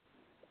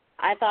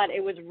I thought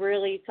it was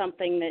really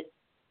something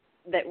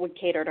that would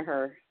cater to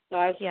her. So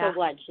I was so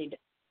glad she did,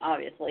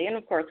 obviously. And,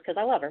 of course, because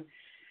I love her.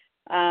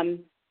 And,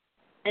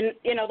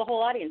 the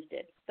whole audience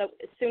did. So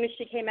as soon as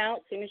she came out,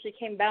 as soon as she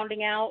came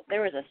bounding out,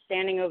 there was a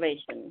standing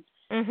ovation.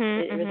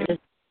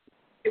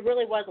 It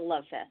really was a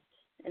love fest.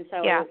 And so,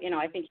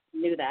 I think she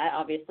knew that,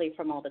 obviously,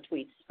 from all the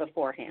tweets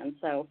beforehand.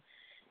 So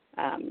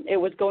it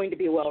was going to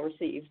be well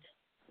received.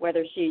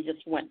 Whether she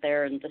just went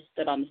there and just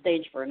stood on the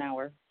stage for an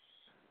hour,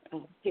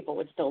 people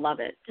would still love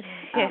it.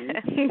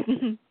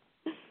 And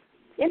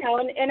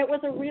it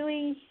was a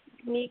really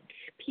unique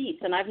piece,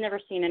 and I've never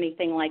seen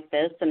anything like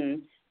this.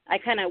 And I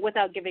kind of,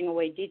 without giving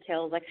away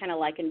details, I kind of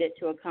likened it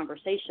to a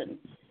conversation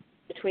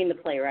between the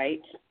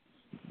playwright,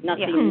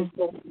 Nothing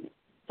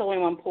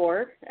Stolen One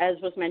Poor, as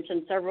was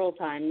mentioned several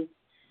times.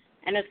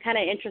 And it's kind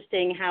of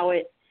interesting how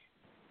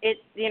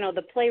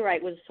the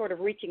playwright was sort of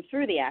reaching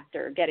through the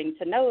actor, getting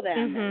to know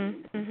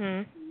them, and,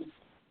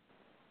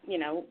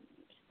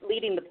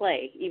 leading the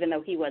play, even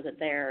though he wasn't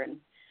there. And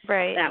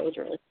that was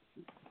really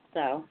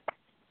so.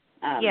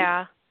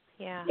 Yeah,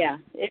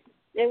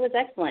 it was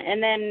excellent.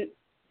 And then,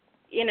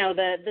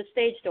 the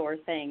stage door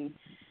thing,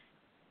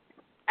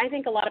 I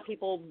think a lot of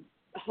people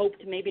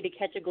hoped maybe to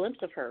catch a glimpse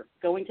of her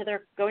going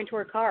to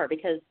her car,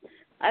 because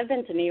I've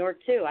been to New York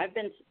too. I've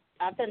been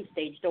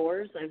stage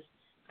doors.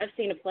 I've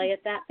seen a play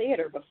at that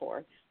theater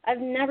before. I've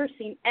never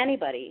seen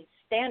anybody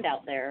stand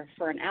out there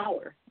for an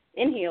hour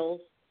in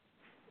heels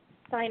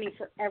signing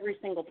for every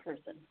single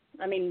person.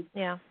 I mean,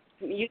 yeah.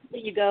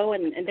 You go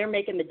and they're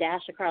making the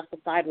dash across the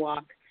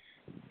sidewalk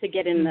to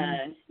get in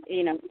the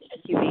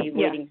SUV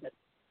waiting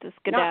to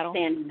not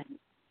standing there.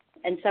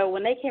 And so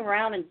when they came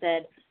around and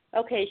said,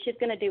 okay, she's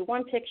going to do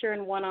one picture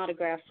and one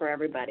autograph for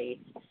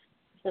everybody,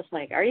 it's just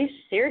like, are you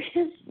serious?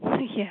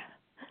 Yeah.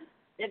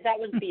 That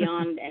was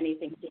beyond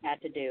anything she had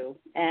to do.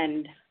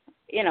 And,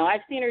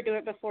 I've seen her do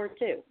it before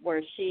too,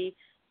 where she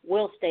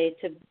will stay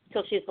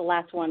till she's the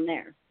last one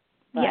there.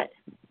 But,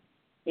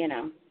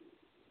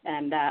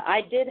 and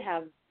I did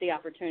have the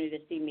opportunity to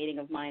see Meeting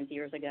of Minds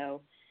years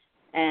ago,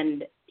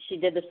 and she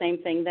did the same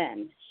thing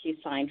then. She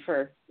signed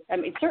for,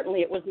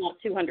 certainly it was not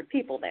 200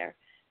 people there,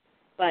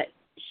 but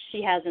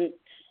she hasn't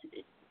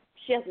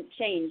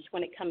changed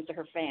when it comes to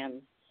her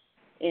fans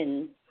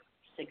in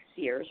 6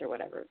 years or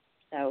whatever.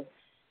 So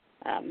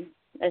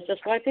it's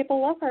just why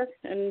people love her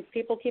and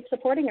people keep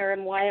supporting her,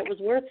 and why it was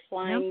worth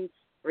flying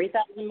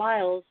 3,000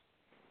 miles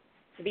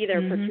to be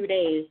there for 2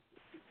 days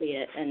to see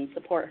it and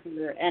support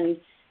her and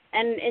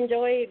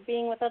enjoy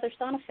being with other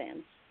Stana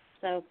fans.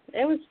 So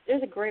it was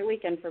a great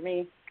weekend for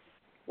me.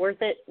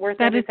 Worth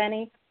every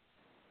penny.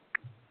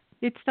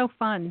 It's so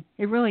fun.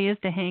 It really is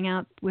to hang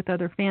out with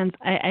other fans.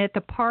 At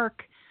the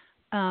park,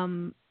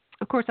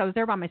 of course, I was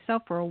there by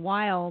myself for a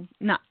while.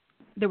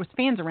 There was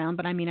fans around,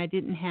 but I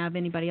didn't have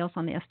anybody else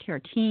on the STR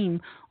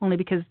team, only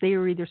because they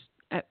were either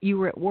you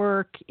were at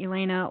work,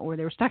 Elena, or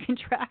they were stuck in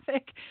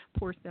traffic.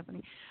 Poor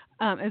Stephanie,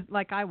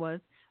 like I was.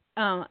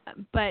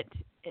 But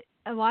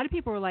a lot of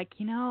people were like,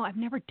 I've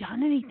never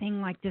done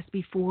anything like this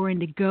before, and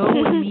to go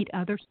and meet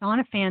other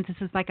Stana fans, this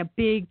is like a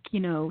big,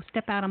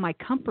 step out of my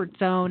comfort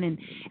zone,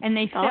 and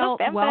they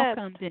felt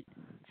welcomed.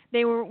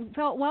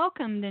 Felt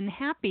welcomed and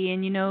happy,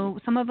 and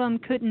some of them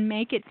couldn't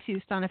make it to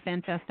Stana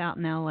Fan Fest out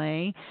in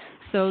LA,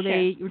 so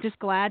they were just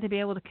glad to be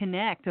able to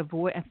connect, a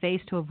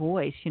face to a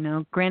voice.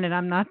 Granted,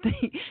 I'm not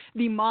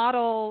the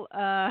model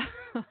fan.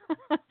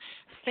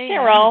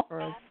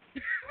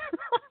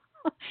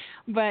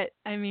 But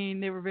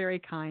they were very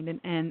kind,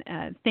 and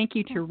thank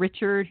you to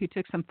Richard, who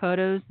took some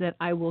photos that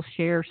I will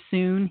share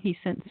soon. He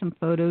sent some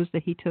photos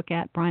that he took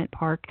at Bryant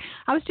Park.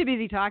 I was too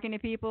busy talking to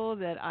people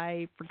that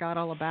I forgot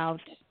all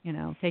about,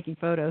 taking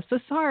photos. So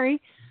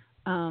sorry.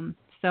 And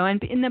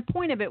the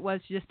point of it was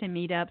just to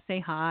meet up, say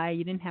hi.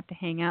 You didn't have to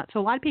hang out. So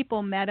a lot of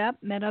people met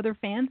other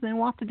fans, and then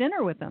walked to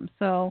dinner with them.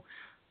 So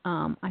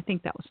I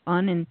think that was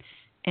fun,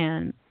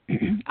 and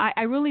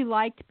I really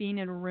liked being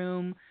in a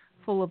room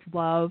full of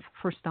love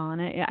for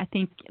Stana. I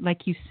think,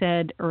 like you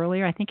said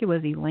earlier, I think it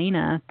was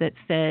Elena that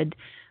said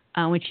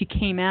when she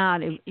came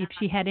out, if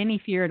she had any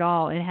fear at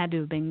all, it had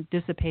to have been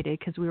dissipated,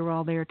 because we were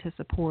all there to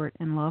support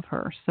and love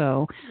her.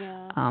 So,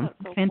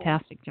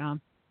 fantastic job.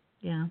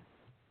 Yeah.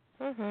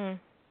 Mhm.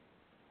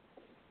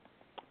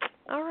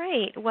 All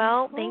right.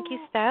 Well, thank you,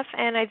 Steph.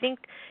 And I think,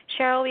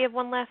 Cheryl, we have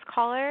one last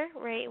caller,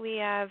 right? We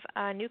have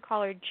a new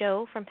caller,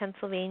 Joe from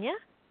Pennsylvania.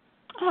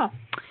 Oh.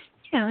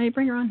 Yeah, let me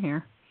bring her on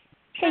here.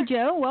 Hey,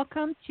 Joe,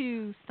 welcome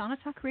to Stana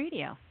Talk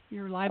Radio.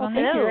 You're live on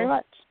the Thank you very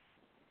much.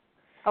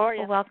 How are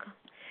you? Well, welcome.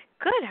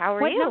 Good. How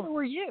are you?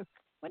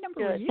 What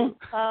number were you?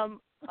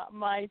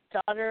 My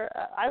daughter,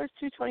 I was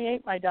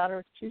 228. My daughter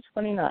was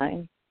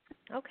 229.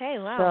 Okay,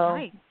 wow. So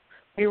nice.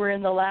 We were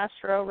in the last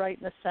row right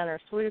in the center.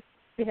 So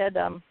we had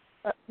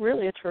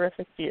really a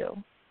terrific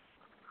view.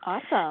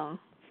 Awesome.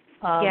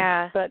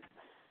 Yeah. But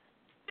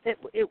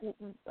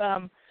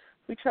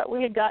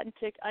we had gotten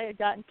I had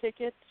gotten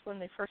tickets when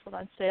they first went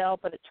on sale,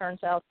 but it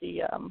turns out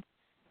the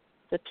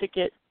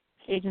ticket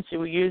agency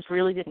we used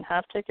really didn't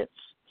have tickets.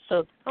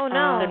 So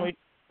no.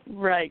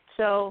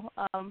 So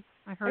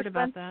I heard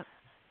about that.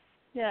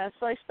 Yeah,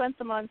 so I spent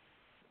the month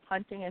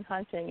hunting, and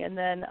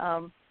then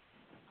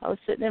I was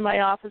sitting in my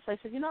office. I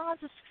said, I'll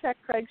just check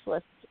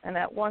Craigslist. And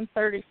at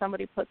 1:30,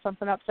 somebody put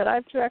something up, said I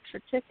have 2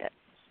 extra tickets.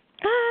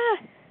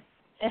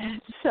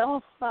 And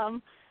so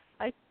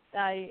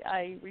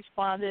I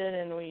responded,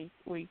 and we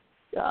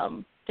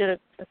did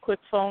a quick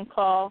phone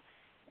call,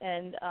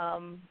 and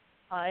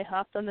I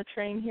hopped on the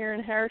train here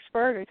in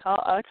Harrisburg.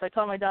 I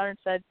called my daughter and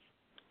said,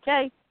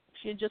 okay.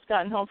 She had just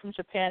gotten home from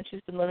Japan.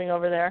 She's been living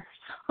over there.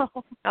 So,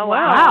 oh,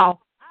 wow.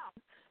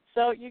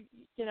 So,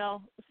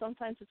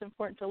 sometimes it's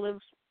important to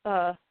live,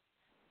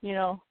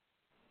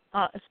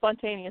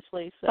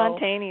 spontaneously. So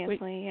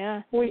spontaneously,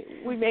 yeah.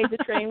 We made the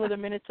train with a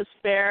minute to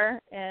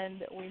spare,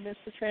 and we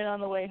missed the train on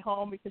the way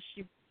home because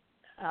she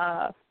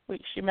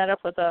met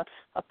up with a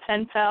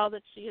pen pal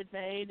that she had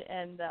made,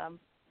 and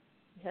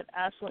we had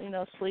absolutely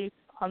no sleep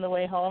on the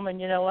way home.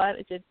 And you know what?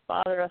 It didn't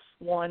bother us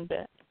one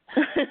bit.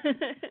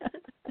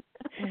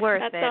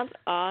 Worth it. That sounds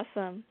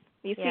awesome.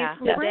 You see it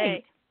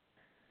today.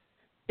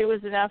 It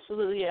was an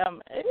absolutely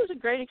it was a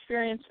great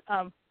experience.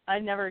 I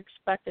never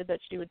expected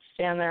that she would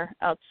stand there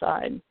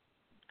outside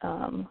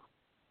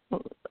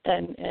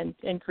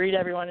and greet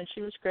everyone. And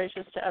she was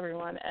gracious to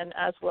everyone, and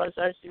as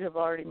you have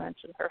already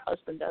mentioned, her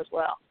husband as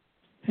well.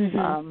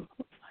 Mm-hmm.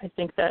 I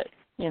think that,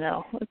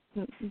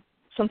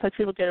 sometimes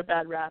people get a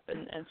bad rap,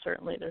 and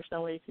certainly there's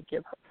no way you could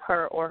give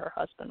her or her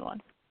husband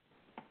one.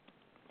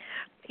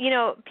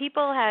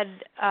 People had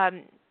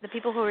the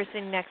people who were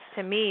sitting next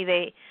to me.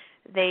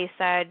 They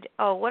said,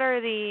 "Oh, what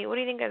do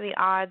you think are the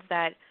odds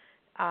that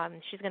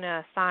she's going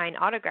to sign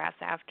autographs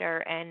after?"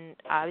 And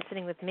I was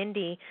sitting with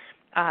Mindy,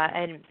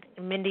 and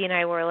Mindy and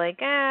I were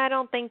like, I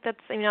don't think that's,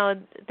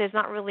 there's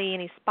not really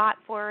any spot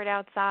for it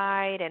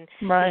outside, and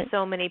there's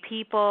so many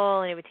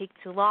people, and it would take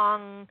too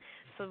long.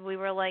 So we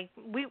were like,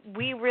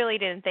 we really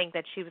didn't think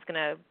that she was going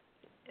to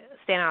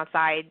stand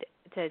outside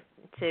to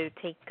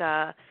take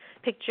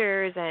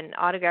pictures and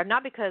autograph,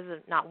 not because of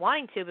not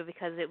wanting to, but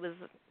because it was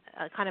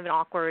kind of an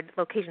awkward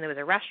location. There was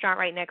a restaurant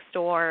right next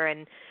door,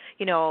 and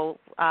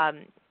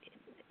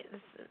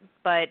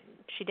but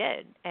she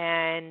did,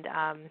 and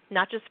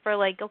not just for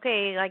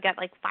okay, I got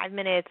 5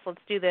 minutes,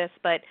 let's do this,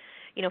 but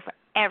for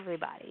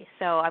everybody.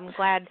 So I'm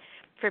glad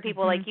for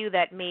people like you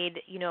that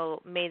made a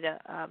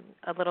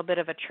little bit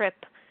of a trip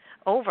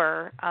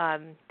over,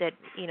 that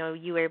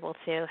you were able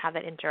to have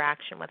that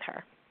interaction with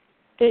her.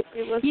 It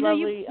was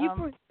lovely.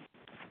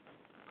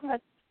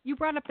 You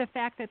brought up the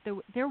fact that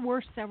there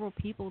were several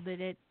people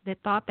that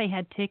thought they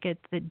had tickets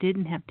that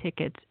didn't have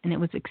tickets, and it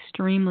was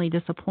extremely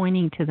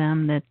disappointing to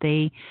them that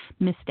they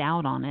missed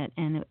out on it.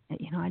 And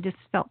I just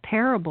felt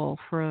terrible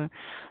for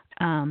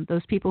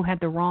those people who had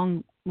the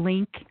wrong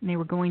link, and they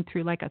were going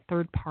through a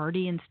third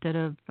party instead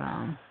of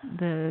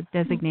the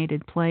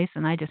designated place.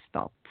 And I just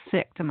felt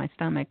sick to my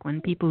stomach when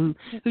people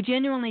who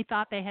genuinely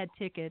thought they had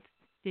tickets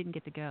didn't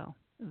get to go.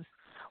 It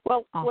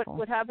was awful.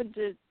 What happened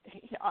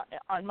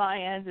on my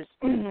end is,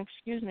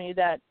 excuse me,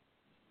 that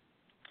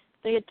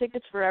they had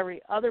tickets for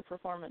every other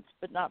performance,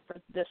 but not for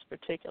this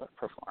particular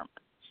performance.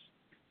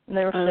 And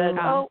they were said,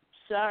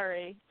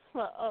 sorry,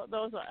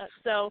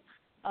 so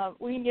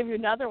we can give you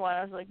another one.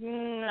 I was like,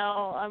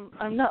 no,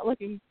 I'm not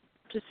looking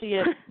to see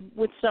it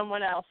with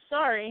someone else.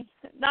 Sorry,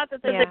 not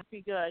that they would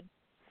be good.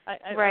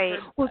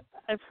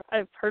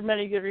 I've heard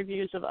many good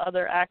reviews of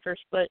other actors,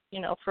 but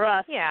for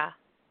us,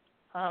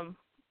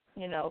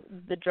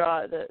 the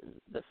draw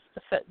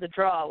the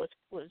draw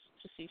was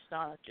to see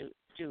Stana do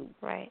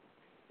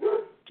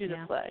the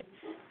play.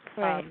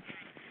 Right.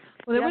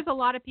 Well, there was a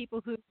lot of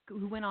people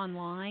who went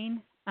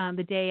online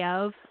the day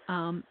of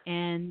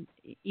and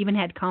even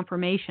had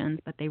confirmations,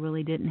 but they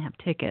really didn't have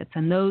tickets.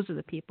 And those are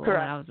the people that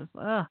I was just,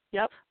 ugh.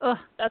 Yep.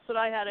 That's what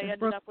I had. I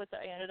ended up with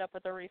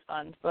a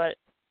refund, but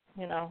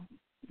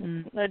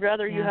I'd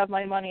rather you have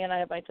my money and I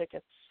have my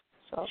tickets.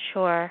 So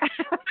sure.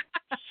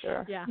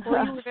 Yeah.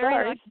 Well, you were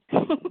very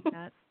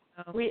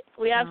lucky.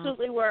 We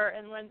absolutely were.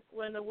 And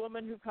when the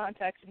woman who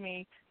contacted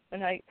me,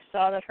 when I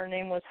saw that her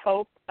name was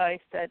Hope, I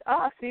said,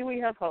 see, we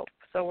have Hope,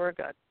 so we're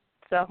good.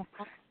 So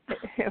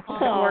it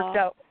worked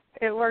out.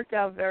 It worked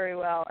out very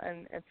well,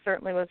 and it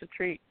certainly was a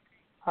treat.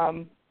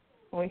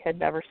 We had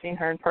never seen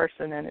her in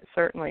person, and it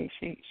certainly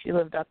she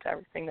lived up to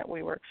everything that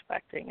we were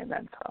expecting, and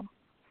then some.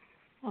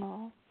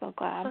 Oh, so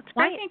glad.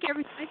 I think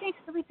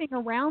everything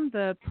around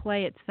the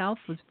play itself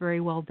was very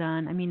well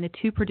done. I mean, the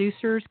two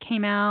producers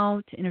came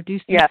out,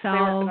 introduced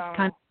themselves,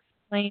 kind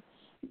of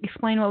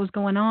explain what was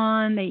going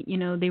on.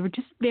 They were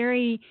just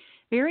very,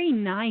 very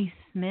nice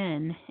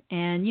men,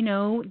 and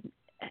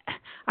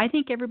I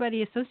think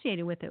everybody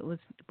associated with it was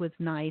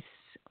nice,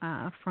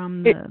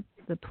 from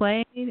the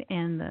play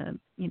and the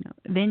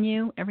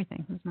venue.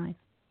 Everything was nice.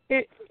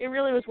 It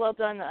really was well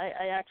done.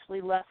 I actually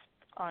left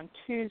on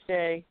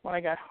Tuesday when I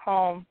got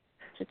home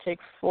to take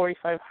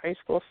 45 high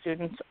school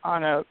students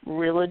on a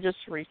religious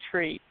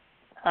retreat,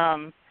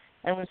 and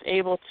was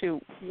able to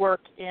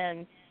work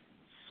in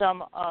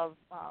some of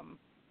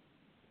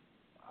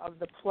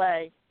the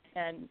play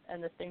and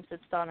the things that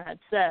Stana had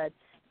said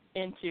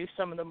into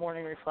some of the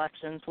morning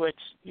reflections, which,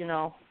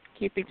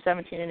 keeping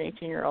 17 and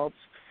 18-year-olds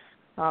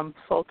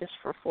focused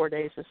for 4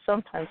 days is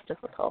sometimes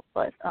difficult,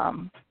 but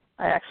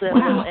I actually had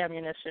a little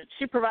ammunition.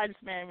 She provided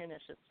some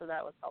ammunition, so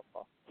that was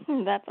helpful.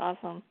 That's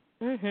awesome.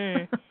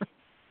 Mm-hmm.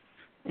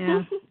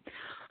 Yeah.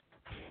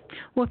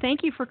 Well,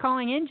 thank you for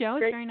calling in, Joe.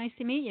 Great. It's very nice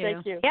to meet you.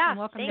 Thank you. Yeah,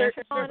 welcome. Thanks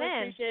for calling in. I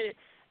appreciate it.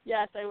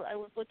 Yes, I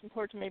was looking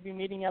forward to maybe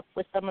meeting up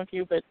with some of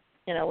you, but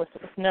with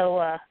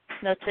no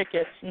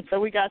tickets, and so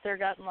we got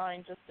in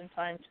line just in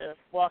time to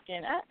walk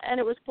in, and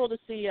it was cool to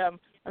see. I'm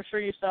sure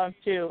you saw him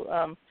too.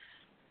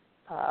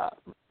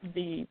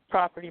 The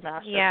property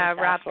master. Yeah,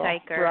 Rob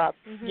Kiker. Rob.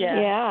 Mm-hmm.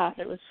 Yeah.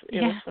 It was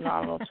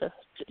phenomenal.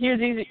 He was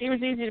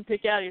easy to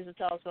pick out. He was the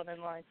tallest one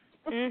in line.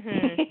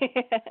 Mm-hmm.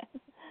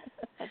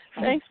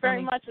 Thanks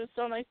very much. It was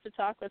so nice to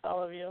talk with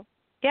all of you.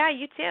 Yeah,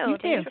 you too.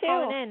 Thanks for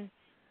calling in.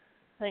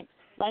 Thanks.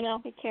 Bye now.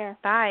 Take care.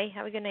 Bye.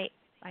 Have a good night.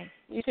 Bye.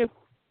 You too.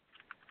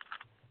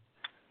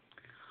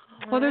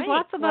 Well, there's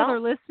lots of other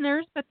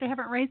listeners, but they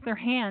haven't raised their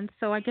hands,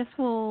 so I guess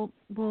we'll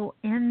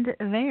end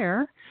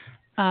there.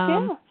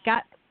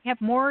 have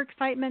more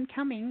excitement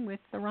coming with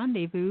the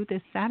rendezvous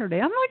this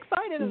Saturday. I'm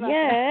excited about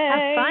that.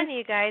 Have fun,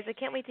 you guys. I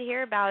can't wait to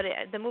hear about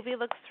it. The movie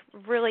looks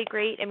really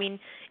great. I mean,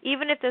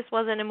 even if this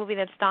wasn't a movie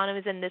that Stana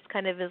was in, this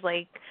kind of is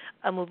like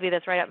a movie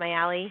that's right up my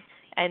alley.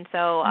 And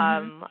so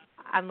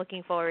I'm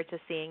looking forward to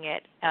seeing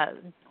it.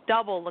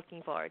 Double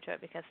looking forward to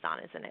it because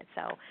Stana's in it.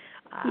 So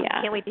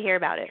can't wait to hear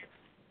about it.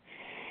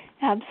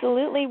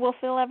 Absolutely. We'll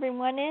fill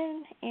everyone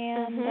in,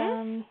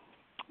 and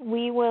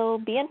we will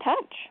be in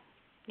touch.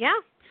 Yeah.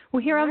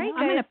 Well, here I'm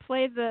going to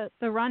play the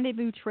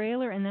rendezvous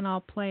trailer, and then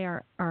I'll play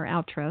our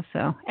outro.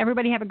 So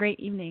everybody have a great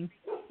evening.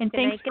 And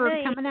thanks for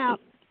coming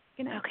out.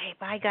 Good night. Okay,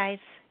 bye, guys.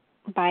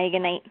 Bye, good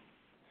night.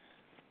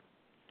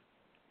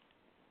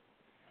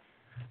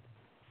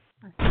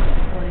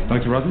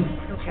 Dr. Rosen?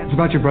 It's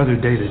about your brother,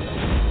 David.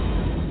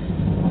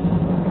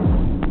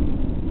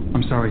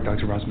 I'm sorry,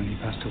 Dr. Rosman, he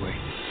passed away.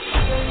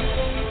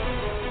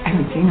 I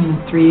haven't seen him in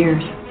 3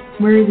 years.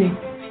 Where is he?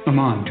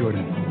 Amman,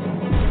 Jordan.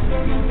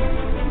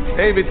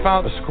 David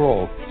found a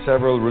scroll.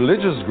 Several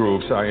religious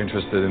groups are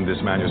interested in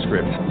this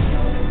manuscript.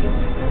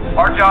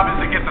 Our job is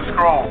to get the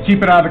scroll.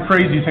 Keep it out of the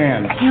crazy's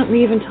hands. I can't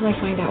leave until I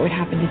find out what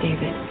happened to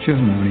David. She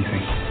doesn't know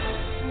anything.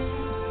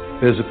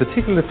 There's a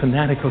particular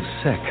fanatical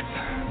sect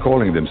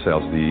calling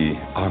themselves the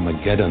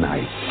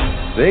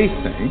Armageddonites. They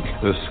think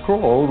the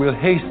scroll will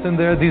hasten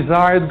their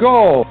desired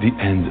goal, the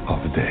end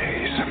of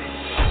days.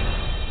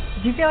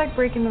 Did you feel like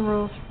breaking the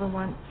rules for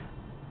once?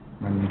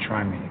 When you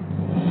try me.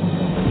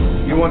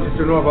 You wanted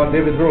to know about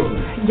David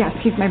Rosen? Yes,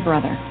 he's my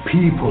brother.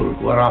 People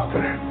were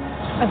after him.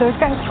 Are those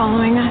guys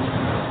following us?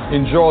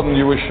 In Jordan,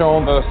 you were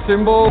shown a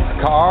symbol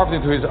carved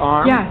into his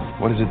arm. Yes.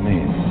 What does it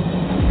mean?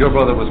 Your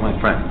brother was my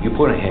friend. You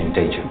put him in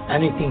danger.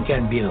 Anything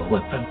can be a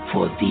weapon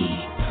for the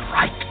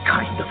right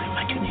kind of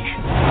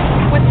imagination.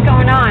 What's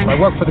going on? I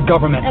work for the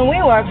government. And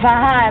we work for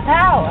high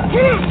power.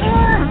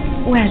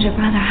 Where did your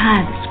brother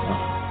hide the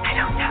scroll? I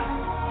don't know.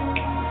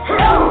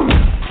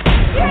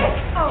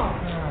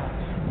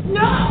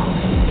 No!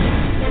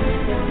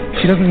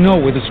 She doesn't know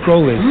where the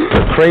scroll is.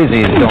 The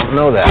crazies don't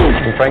know that.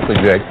 And frankly,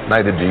 Jake,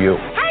 neither do you.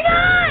 Hang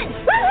on!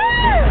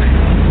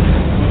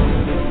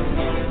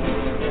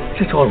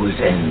 It always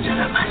ends in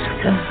a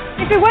massacre.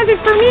 If it wasn't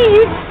for me,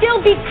 you'd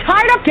still be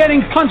tied up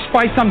Getting punched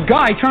by some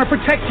guy trying to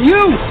protect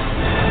you!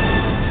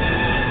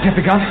 You have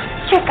the gun?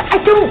 Chick, I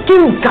don't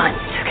do guns,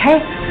 okay?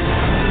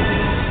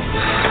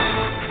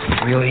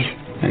 Really?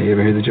 You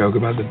ever hear the joke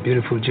about the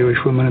beautiful Jewish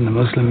woman and the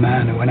Muslim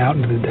man who went out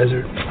into the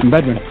desert? I'm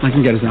Bedouin. I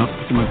can get us out.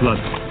 It's in my blood.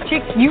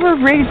 Chick, you were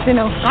raised in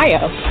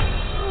Ohio.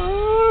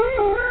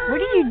 What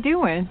are you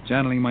doing?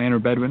 Channeling my inner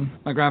Bedouin.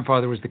 My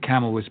grandfather was the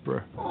camel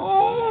whisperer.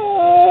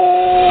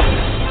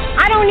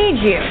 I don't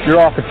need you.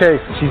 You're off the case.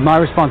 She's my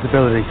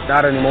responsibility.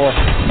 Not anymore.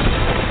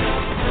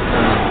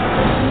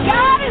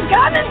 God is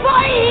coming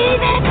for you,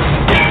 Eden!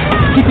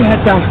 Keep your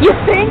head down. You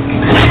think?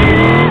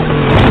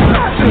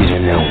 You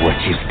don't know what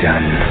you've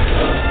done.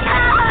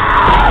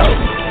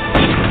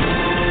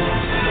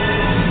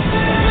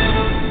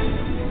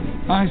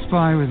 I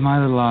spy with my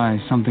little eye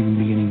something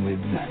beginning with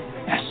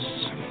S.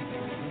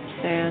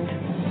 Sand.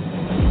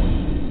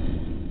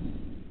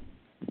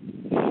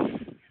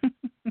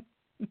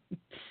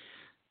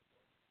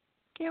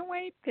 Can't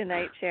wait. Good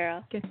night,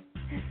 Cheryl. Thank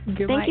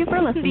you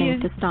for listening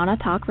to Stana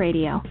Talk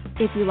Radio.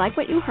 If you like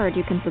what you heard,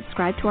 you can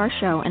subscribe to our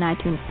show in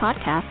iTunes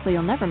Podcast so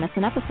you'll never miss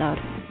an episode.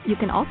 You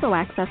can also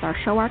access our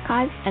show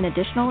archives and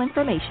additional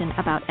information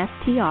about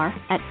STR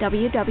at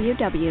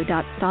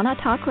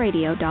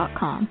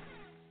www.stanatalkradio.com.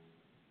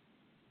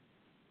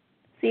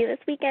 See you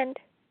this weekend.